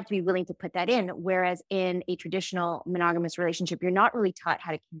 And you have to be willing to put that in. Whereas in a traditional monogamous relationship, you're not really taught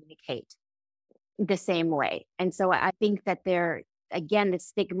how to communicate the same way. And so I think that again, the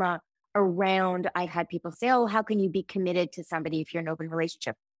stigma around, I've had people say, oh, how can you be committed to somebody if you're in an open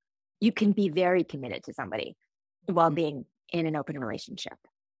relationship? You can be very committed to somebody while being in an open relationship.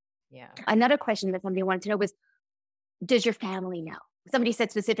 Yeah. Another question that somebody wanted to know was, does your family know? Somebody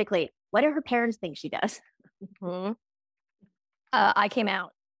said specifically, what do her parents think she does? Mm-hmm. I came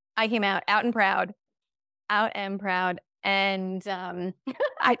out out and proud. And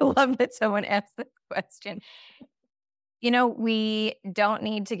I love that someone asked this question. We don't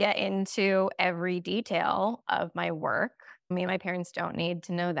need to get into every detail of my work. Me and my parents don't need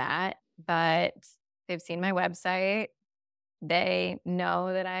to know that, but they've seen my website. They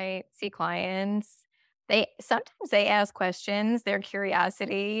know that I see clients. They sometimes they ask questions. Their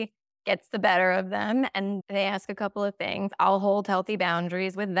curiosity gets the better of them and they ask a couple of things. I'll hold healthy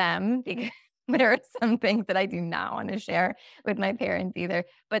boundaries with them because there are some things that I do not want to share with my parents either,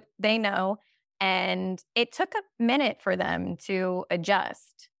 but they know. And it took a minute for them to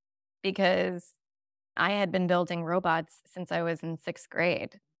adjust because I had been building robots since I was in 6th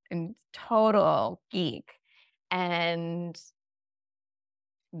grade and total geek. And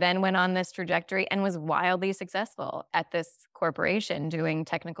then went on this trajectory and was wildly successful at this corporation doing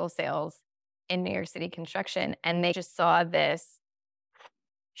technical sales in New York City construction. And they just saw this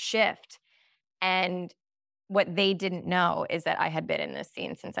shift. And what they didn't know is that I had been in this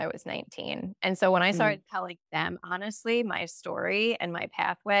scene since I was 19. And so when I started telling them, honestly, my story and my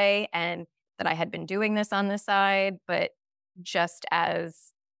pathway, and that I had been doing this on the side, but just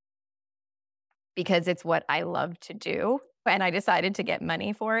as because it's what I love to do, and I decided to get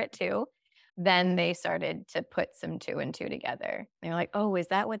money for it too, then they started to put some 2 and 2 together. They're like, "Oh, is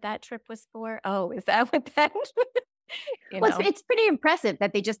that what that trip was for? Oh, is that what that" you Well, know? it's pretty impressive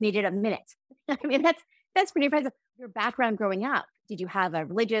that they just needed a minute. I mean, that's pretty impressive. Your background growing up, did you have a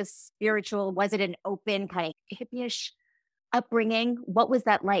religious, spiritual, was it an open kind of hippie-ish upbringing? What was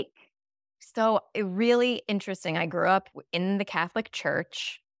that like? So, really interesting. I grew up in the Catholic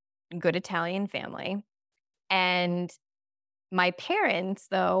Church, good Italian family, and my parents,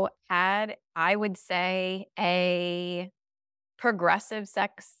 though, had, I would say, a progressive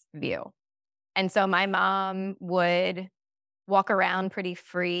sex view. And so my mom would walk around pretty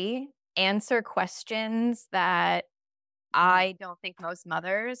free, answer questions that I don't think most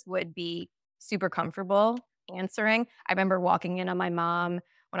mothers would be super comfortable answering. I remember walking in on my mom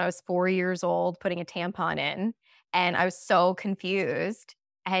when I was 4 years old, putting a tampon in, and I was so confused.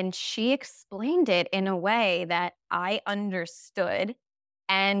 And she explained it in a way that I understood,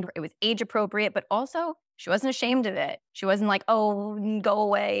 and it was age appropriate, but also she wasn't ashamed of it. She wasn't like, "Oh, go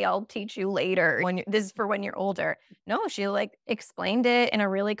away. I'll teach you later. This is for when you're older." No, she like explained it in a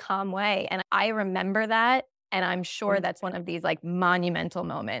really calm way. And I remember that. And I'm sure that's one of these like monumental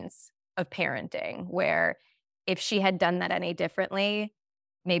moments of parenting where if she had done that any differently,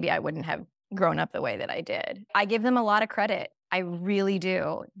 maybe I wouldn't have grown up the way that I did. I give them a lot of credit. I really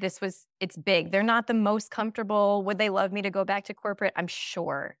do. It's big. They're not the most comfortable. Would they love me to go back to corporate? I'm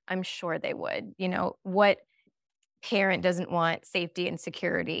sure. I'm sure they would. What parent doesn't want safety and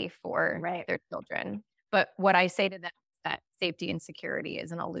security for Right. their children? But what I say to them is that safety and security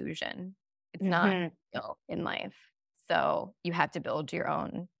is an illusion. It's not real in life. So you have to build your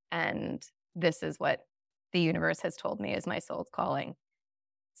own. And this is what the universe has told me is my soul's calling.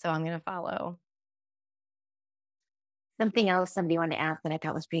 So I'm going to follow. Something else somebody wanted to ask that I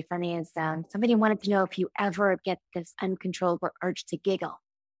thought was pretty funny is somebody wanted to know if you ever get this uncontrollable urge to giggle.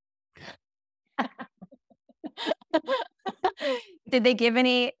 Did they give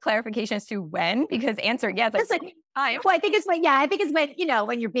any clarification as to when? Because answer, yes. Well, I think it's when,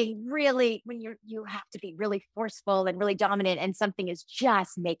 when you're being really, you have to be really forceful and really dominant and something is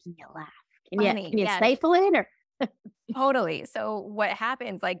just making you laugh. Can you stifle it or? Totally. So what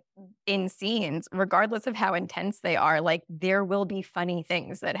happens like in scenes, regardless of how intense they are, like there will be funny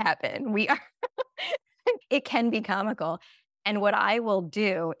things that happen. It can be comical. And what I will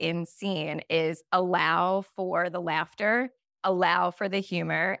do in scene is allow for the laughter, allow for the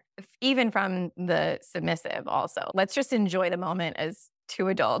humor, even from the submissive also. Let's just enjoy the moment as 2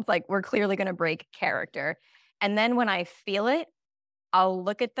 adults. Like we're clearly going to break character. And then when I feel it, I'll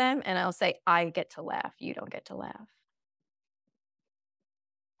look at them and I'll say, I get to laugh. You don't get to laugh.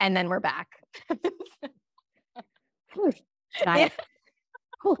 And then we're back.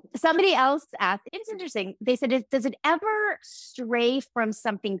 Somebody else asked, it's interesting. They said, does it ever stray from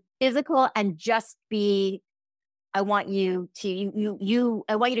something physical and just be, I want you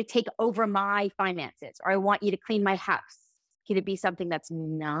to take over my finances, or I want you to clean my house? Can it be something that's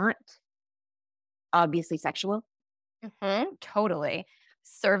not obviously sexual? Totally.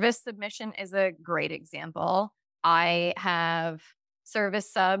 Service submission is a great example. I have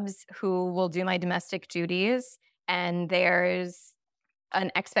service subs who will do my domestic duties, and there's an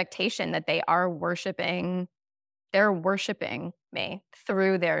expectation that they're worshiping me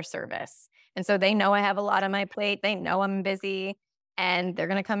through their service. And so they know I have a lot on my plate. They know I'm busy, and they're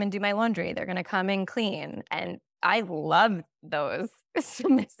going to come and do my laundry. They're going to come and clean. And I love those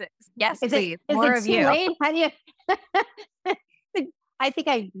submissives. Yes, Is please. is More it of too you. late? How do you I think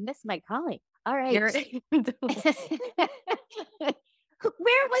I missed my calling. All right. You're Where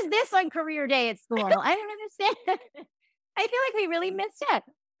was this on career day at school? I don't understand. I feel like we really missed it.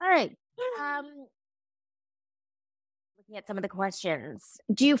 All right. Looking at some of the questions,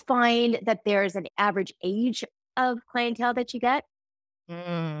 do you find that there's an average age of clientele that you get?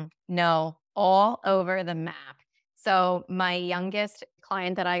 No, all over the map. So my youngest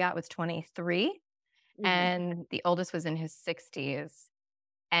client that I got was 23 Mhm. and the oldest was in his 60s.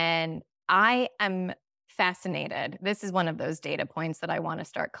 And I am fascinated. This is one of those data points that I want to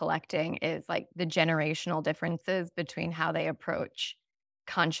start collecting is like the generational differences between how they approach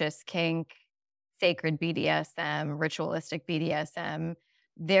conscious kink, sacred BDSM, ritualistic BDSM.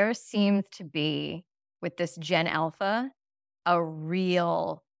 There seems to be, with this Gen Alpha, a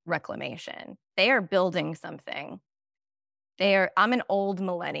real reclamation. They are building something. I'm an old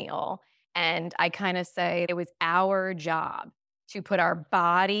millennial, and I kind of say it was our job to put our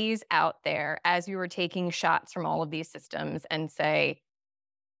bodies out there as we were taking shots from all of these systems and say,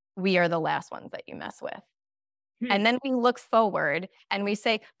 we are the last ones that you mess with. Hmm. And then we look forward and we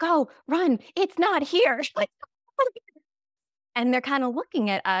say, go, run, it's not here. And they're kind of looking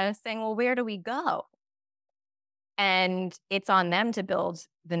at us saying, well, where do we go? And it's on them to build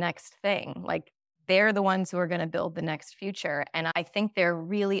the next thing. Like they're the ones who are going to build the next future. And I think they're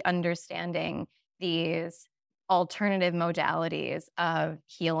really understanding these alternative modalities of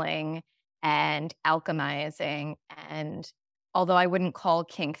healing and alchemizing. And although I wouldn't call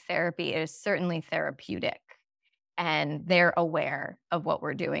kink therapy, it is certainly therapeutic. And they're aware of what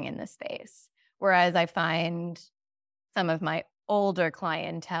we're doing in this space. Whereas I find some of my older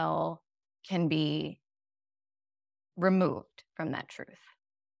clientele can be removed from that truth.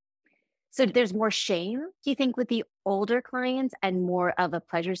 So there's more shame, do you think, with the older clients and more of a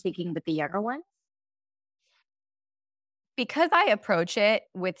pleasure seeking with the younger ones? Because I approach it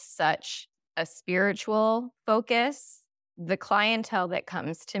with such a spiritual focus, the clientele that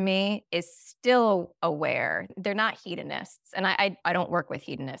comes to me is still aware. They're not hedonists. And I don't work with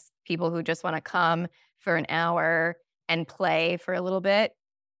hedonists, people who just want to come for an hour and play for a little bit.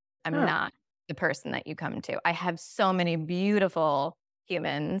 I'm Huh. not the person that you come to. I have so many beautiful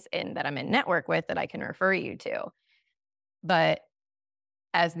humans that I'm in network with that I can refer you to. But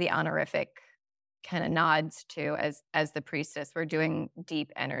as the honorific kind of nods to as the priestess, we're doing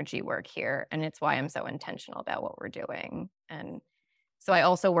deep energy work here. And it's why I'm so intentional about what we're doing. And so I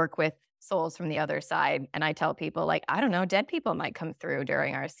also work with souls from the other side. And I tell people, like, I don't know, dead people might come through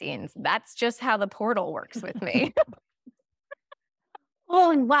during our scenes. That's just how the portal works with me. Oh,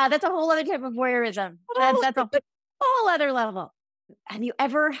 and wow, that's a whole other type of voyeurism. That's a whole other level. Have you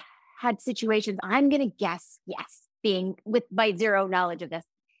ever had situations? I'm going to guess yes, being with my zero knowledge of this.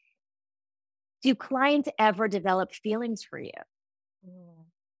 Do clients ever develop feelings for you?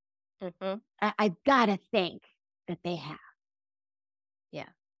 Mhm. I've got to think that they have. Yeah.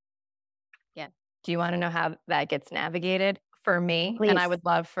 Yeah. Do you want to know how that gets navigated for me? And I Please. would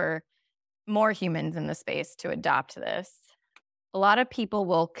love for more humans in the space to adopt this. A lot of people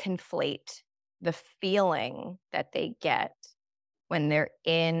will conflate the feeling that they get when they're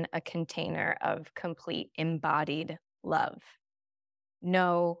in a container of complete embodied love.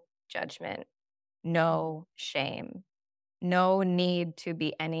 No judgment, no shame, no need to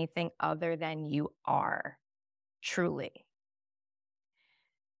be anything other than you are, truly.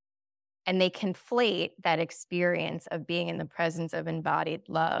 And they conflate that experience of being in the presence of embodied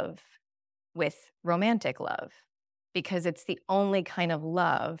love with romantic love because it's the only kind of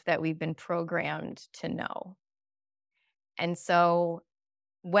love that we've been programmed to know. And so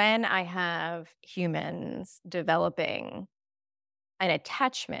when I have humans developing an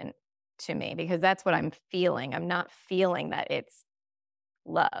attachment to me, because that's what I'm feeling, I'm not feeling that it's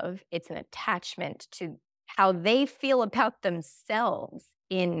love, it's an attachment to how they feel about themselves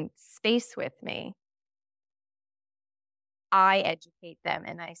in space with me. I educate them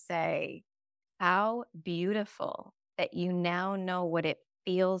and I say, how beautiful that you now know what it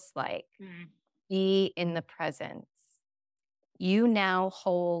feels like. Be in the presence. You now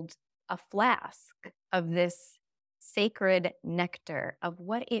hold a flask of this sacred nectar of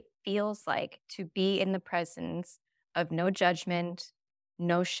what it feels like to be in the presence of no judgment,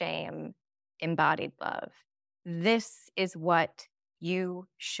 no shame, embodied love. This is what you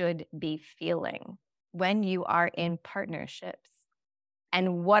should be feeling when you are in partnerships.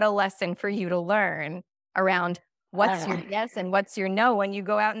 And what a lesson for you to learn around what's your yes and what's your no when you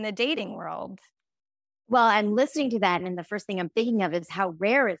go out in the dating world. Well, I'm listening to that, and the first thing I'm thinking of is how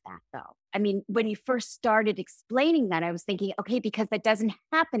rare is that, though? I mean, when you first started explaining that, I was thinking, okay, because that doesn't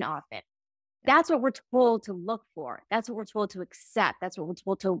happen often. No. That's what we're told to look for. That's what we're told to accept. That's what we're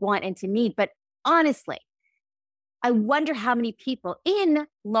told to want and to need. But honestly, I wonder how many people in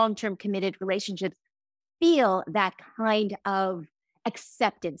long term committed relationships feel that kind of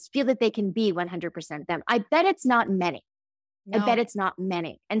acceptance, feel that they can be 100% them. I bet it's not many. I bet No. it's not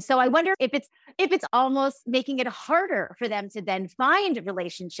many. And so I wonder if it's almost making it harder for them to then find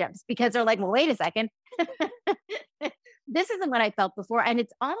relationships because they're like, well, wait a second. This isn't what I felt before. And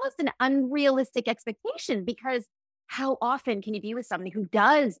it's almost an unrealistic expectation because how often can you be with somebody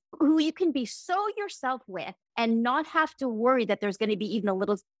who you can be so yourself with and not have to worry that there's going to be even a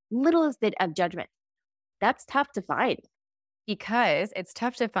littlest bit of judgment? That's tough to find. Because it's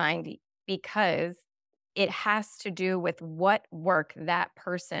tough to find because it has to do with what work that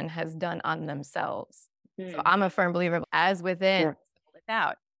person has done on themselves. So Hmm. I'm a firm believer, as within, Sure. so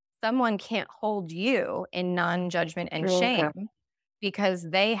without. Someone can't hold you in non-judgment and Okay. shame because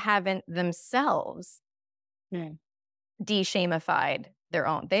they haven't themselves Hmm. de-shamified their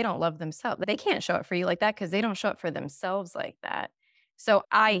own. They don't love themselves. They can't show up for you like that because they don't show up for themselves like that. So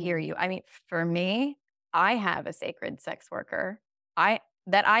I hear Hmm. you. I mean, for me, I have a sacred sex worker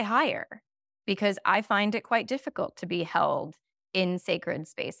that I hire because I find it quite difficult to be held in sacred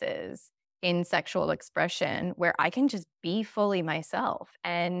spaces, in sexual expression where I can just be fully myself.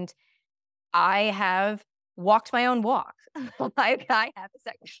 And I have walked my own walk. Like I have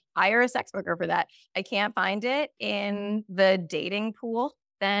hire a sex worker for that. I can't find it in the dating pool,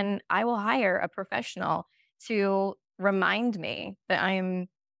 then I will hire a professional to remind me that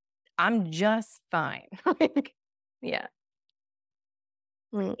I'm just fine. Like, yeah.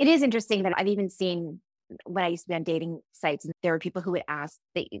 It is interesting that I've even seen when I used to be on dating sites, and there were people who would ask,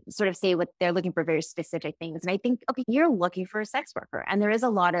 they sort of say what they're looking for very specific things. And I think, okay, you're looking for a sex worker. And there is a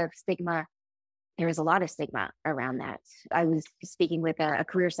lot of stigma. There is a lot of stigma around that. I was speaking with a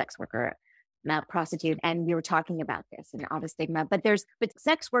career sex worker, a prostitute, and we were talking about this and all the stigma. But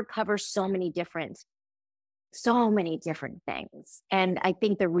sex work covers so many different things. And I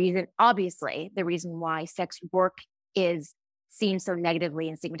think obviously, the reason why sex work is seen so negatively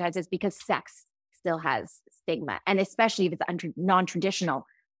and stigmatized is because sex still has stigma. And especially if it's non traditional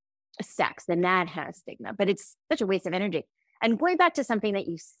sex, then that has stigma. But it's such a waste of energy. And going back to something that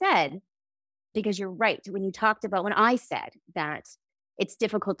you said, because you're right, when I said that it's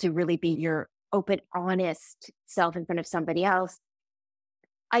difficult to really be your open, honest self in front of somebody else.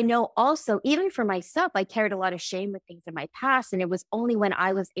 I know also, even for myself, I carried a lot of shame with things in my past. And it was only when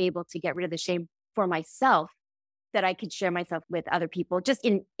I was able to get rid of the shame for myself that I could share myself with other people, just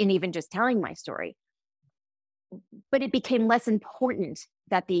in even just telling my story. But it became less important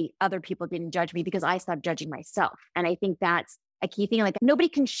that the other people didn't judge me because I stopped judging myself. And I think that's a key thing. Like nobody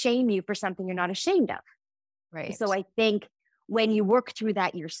can shame you for something you're not ashamed of. So Right. I think when you work through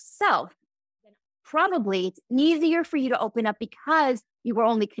that yourself, probably it's easier for you to open up because you were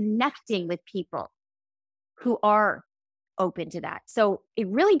only connecting with people who are open to that. So it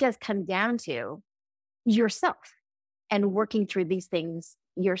really does come down to yourself and working through these things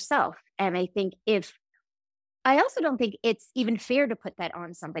yourself. And I also don't think it's even fair to put that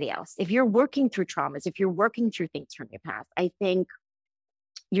on somebody else. If you're working through traumas, if you're working through things from your past, I think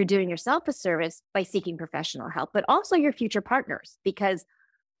you're doing yourself a service by seeking professional help, but also your future partners, because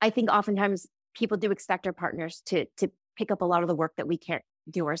I think oftentimes people do expect our partners to pick up a lot of the work that we can't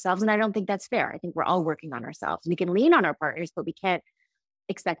do ourselves. And I don't think that's fair. I think we're all working on ourselves. We can lean on our partners, but we can't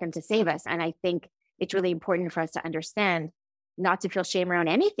expect them to save us. And I think it's really important for us to understand not to feel shame around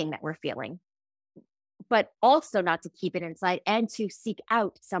anything that we're feeling, but also not to keep it inside and to seek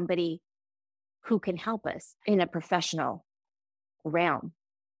out somebody who can help us in a professional realm.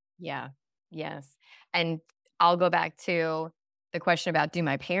 Yeah. Yes. And I'll go back to the question about, do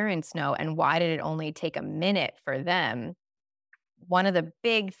my parents know and why did it only take a minute for them? One of the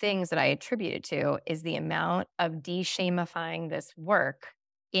big things that I attribute it to is the amount of de-shamifying this work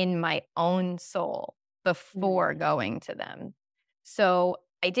in my own soul before Mm. going to them. So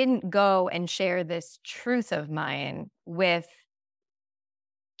I didn't go and share this truth of mine with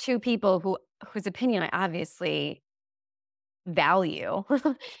two people whose opinion I obviously value,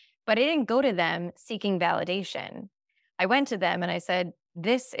 but I didn't go to them seeking validation. I went to them and I said,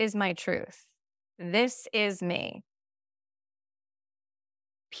 "This is my truth. This is me.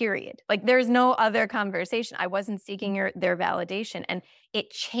 Period." Like there's no other conversation. I wasn't seeking their validation. And it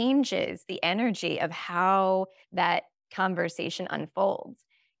changes the energy of how that conversation unfolds.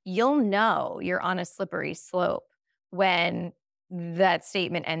 You'll know you're on a slippery slope when that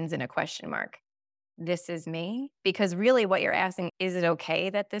statement ends in a question mark. this is me? Because really what you're asking, is it okay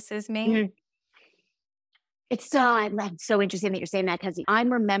that this is me? Mhm. I'm so interested that you're saying that because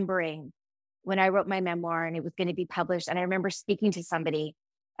I'm remembering when I wrote my memoir and it was going to be published. And I remember speaking to somebody,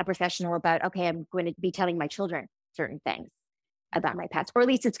 a professional, about, okay, I'm going to be telling my children certain things about my past, or at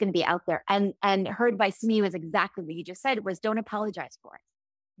least it's going to be out there. And her advice to me was exactly what you just said, was don't apologize for it.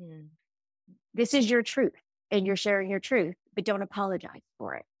 Mm. This is your truth and you're sharing your truth, but don't apologize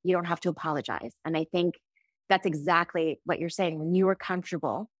for it. You don't have to apologize. And I think that's exactly what you're saying. When you are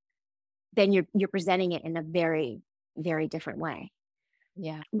comfortable, then you're presenting it in a very, very different way.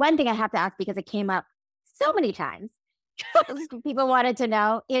 Yeah. One thing I have to ask, because it came up so many times, people wanted to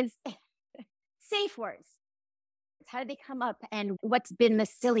know, is safe words. How did they come up, and what's been the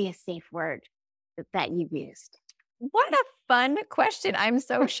silliest safe word that you've used? What a fun question. I'm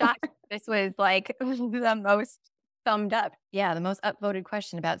so shocked. This was like the most thumbed up. Yeah, the most upvoted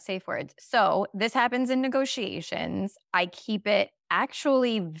question about safe words. So this happens in negotiations. I keep it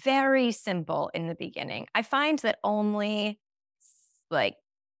actually very simple in the beginning. I find that only like,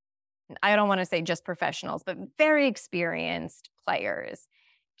 I don't want to say just professionals, but very experienced players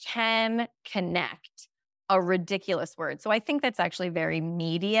can connect a ridiculous word. So I think that's actually very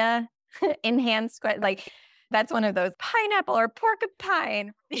media enhanced. Like that's one of those pineapple or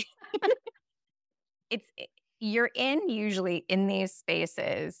porcupine. it's you're in usually in these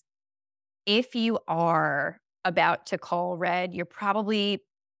spaces. If you are about to call red, you're probably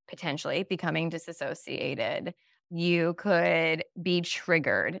potentially becoming disassociated. You could be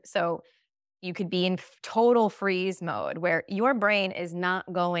triggered. So you could be in total freeze mode where your brain is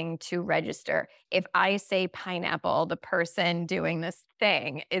not going to register. If I say pineapple, the person doing this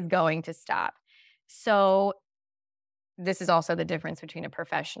thing is going to stop. So this is also the difference between a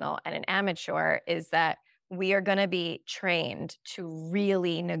professional and an amateur, is that we are going to be trained to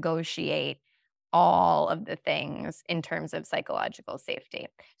really negotiate all of the things in terms of psychological safety.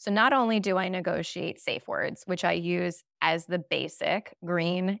 So not only do I negotiate safe words, which I use as the basic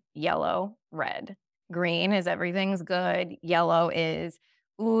green, yellow, red. Green is everything's good. Yellow is,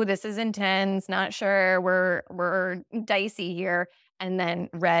 ooh, this is intense, not sure, we're dicey here. And then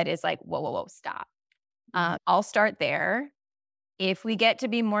red is like, whoa, whoa, whoa, stop. I'll start there. If we get to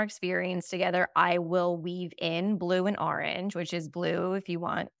be more experienced together, I will weave in blue and orange, which is blue if you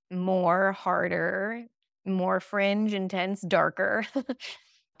want more harder, more fringe, intense, darker.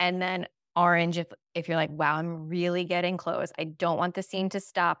 And then orange if you're like, wow, I'm really getting close. I don't want the scene to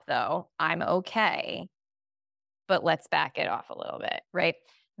stop though. I'm okay. But let's back it off a little bit, right?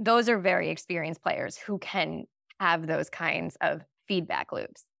 Those are very experienced players who can have those kinds of feedback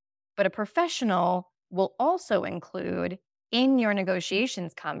loops. But a professional will also include in your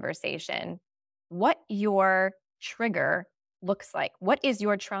negotiations conversation what your trigger looks like. What is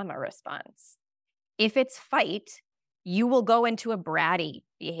your trauma response? If it's fight, you will go into a bratty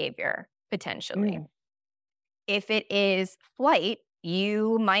behavior potentially. If it is flight,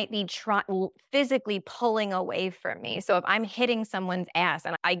 you might be physically pulling away from me. So if I'm hitting someone's ass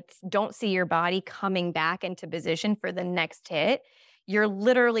and I don't see your body coming back into position for the next hit, you're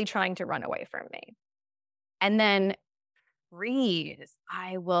literally trying to run away from me. And then freeze.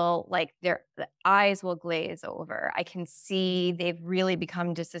 I will the eyes will glaze over. I can see they've really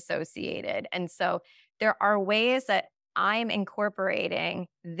become disassociated. And so there are ways that I'm incorporating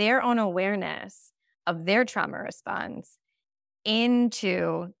their own awareness of their trauma response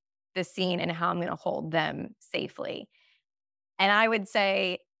into the scene and how I'm going to hold them safely. And I would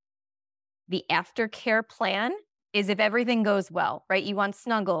say the aftercare plan is if everything goes well, right? You want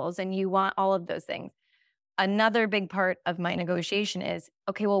snuggles and you want all of those things. Another big part of my negotiation is,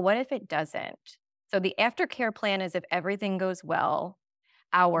 okay, well, what if it doesn't? So the aftercare plan is if everything goes well.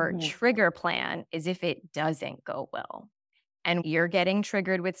 Our trigger plan is if it doesn't go well. And you're getting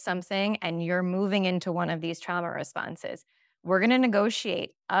triggered with something and you're moving into one of these trauma responses. We're going to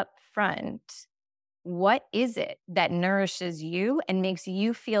negotiate up front. What is it that nourishes you and makes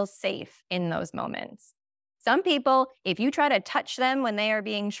you feel safe in those moments? Some people, if you try to touch them when they are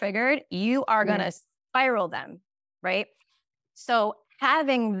being triggered, you are going to spiral them, right? So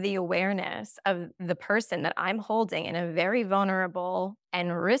having the awareness of the person that I'm holding in a very vulnerable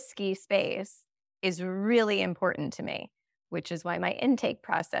and risky space is really important to me, which is why my intake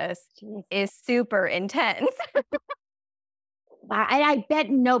process is super intense. And I bet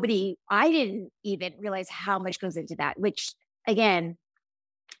I didn't even realize how much goes into that, which again,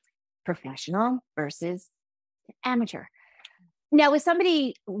 professional versus amateur. Now, if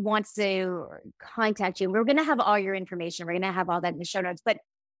somebody wants to contact you, we're going to have all your information. We're going to have all that in the show notes. But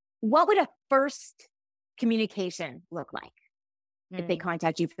what would a first communication look like if they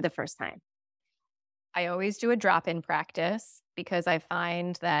contact you for the first time? I always do a drop-in practice because I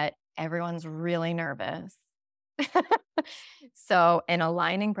find that everyone's really nervous. So, an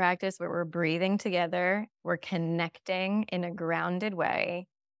aligning practice where we're breathing together, we're connecting in a grounded way,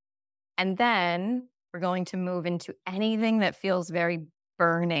 and then we're going to move into anything that feels very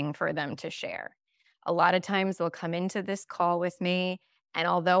burning for them to share. A lot of times they'll come into this call with me, and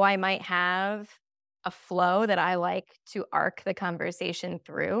although I might have a flow that I like to arc the conversation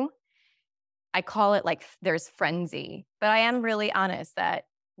through, I call it like there's frenzy, but I am really honest that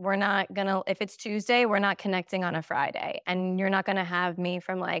we're not gonna, if it's Tuesday, we're not connecting on a Friday. And you're not gonna have me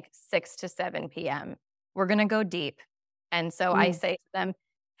from like 6 to 7 p.m. We're gonna go deep. And so I Mm, say to them,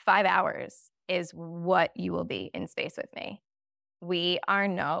 5 hours is what you will be in space with me. We are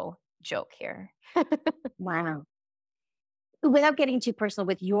no joke here. wow. Without getting too personal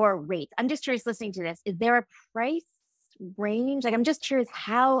with your rates, I'm just curious listening to this. Is there a price range? Like, I'm just curious,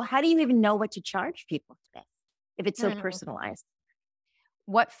 how do you even know what to charge people for this if it's so Hmm. personalized?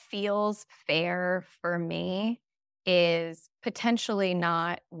 What feels fair for me is potentially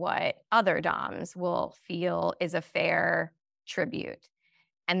not what other DOMs will feel is a fair tribute.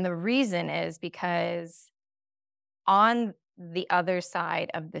 And the reason is because on the other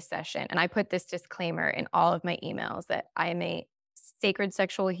side of the session, and I put this disclaimer in all of my emails that I am a sacred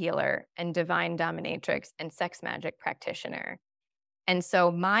sexual healer and divine dominatrix and sex magic practitioner. And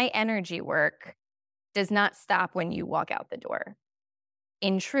so my energy work does not stop when you walk out the door.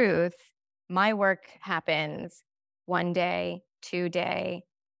 In truth, my work happens 1 day, 2 day,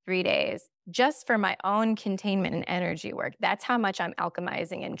 3 days, just for my own containment and energy work. That's how much I'm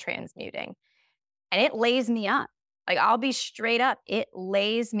alchemizing and transmuting. And it lays me up. Like, I'll be straight up. It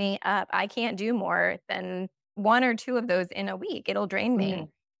lays me up. I can't do more than 1 or 2 of those in a week. It'll drain me. Mm,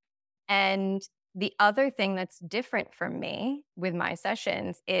 And the other thing that's different for me with my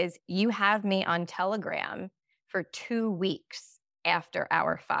sessions is you have me on Telegram for 2 weeks after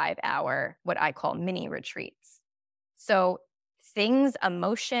our 5 hour, what I call mini retreats. So things,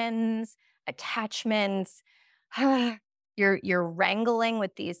 emotions, attachments, you're wrangling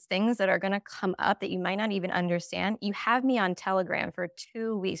with these things that are going to come up that you might not even understand. You have me on Telegram for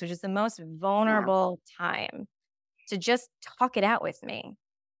 2 weeks, which is the most wow. vulnerable time to just talk it out with me.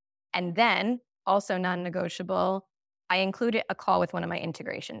 And then, also non-negotiable, I included a call with one of my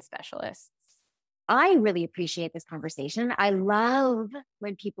integration specialists. I really appreciate this conversation. I love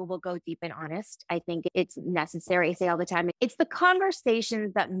when people will go deep and honest. I think it's necessary. I say all the time, it's the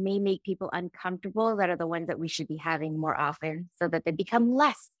conversations that may make people uncomfortable that are the ones that we should be having more often so that they become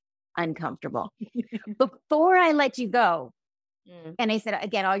less uncomfortable. Before I let you go, Mm. and I said,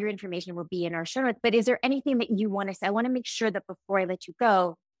 again, all your information will be in our show notes, but is there anything that you want to say? I want to make sure that before I let you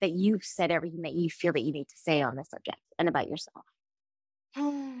go, that you've said everything that you feel that you need to say on the subject and about yourself.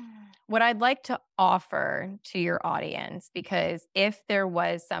 What I'd like to offer to your audience, because if there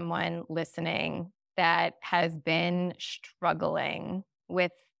was someone listening that has been struggling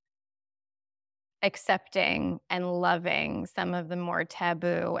with accepting and loving some of the more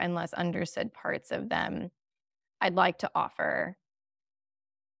taboo and less understood parts of them, I'd like to offer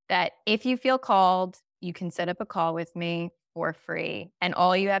that if you feel called, you can set up a call with me for free. And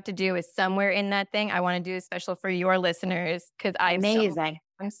all you have to do is somewhere in that thing, I want to do a special for your listeners because Amazing.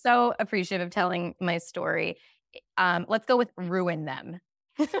 I'm so appreciative of telling my story. Let's go with ruin them.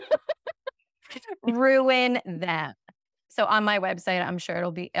 Ruin them. So on my website, I'm sure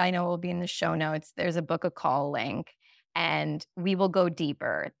I know it'll be in the show notes. There's a book a call link, and we will go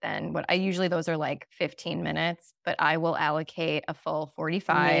deeper than what I usually, those are like 15 minutes, but I will allocate a full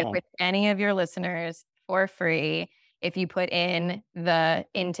 45 Yeah. with any of your listeners for free if you put in the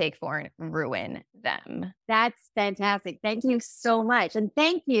intake form, ruin them. That's fantastic. Thank you so much. And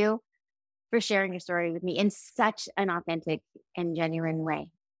thank you for sharing your story with me in such an authentic and genuine way.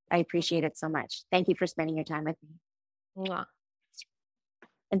 I appreciate it so much. Thank you for spending your time with me. Mwah.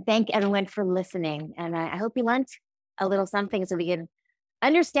 And thank everyone for listening. And I hope you learned a little something so we can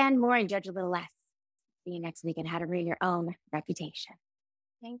understand more and judge a little less. See you next week on how to ruin your own reputation.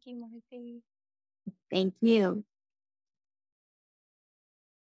 Thank you, Marcy. Thank you.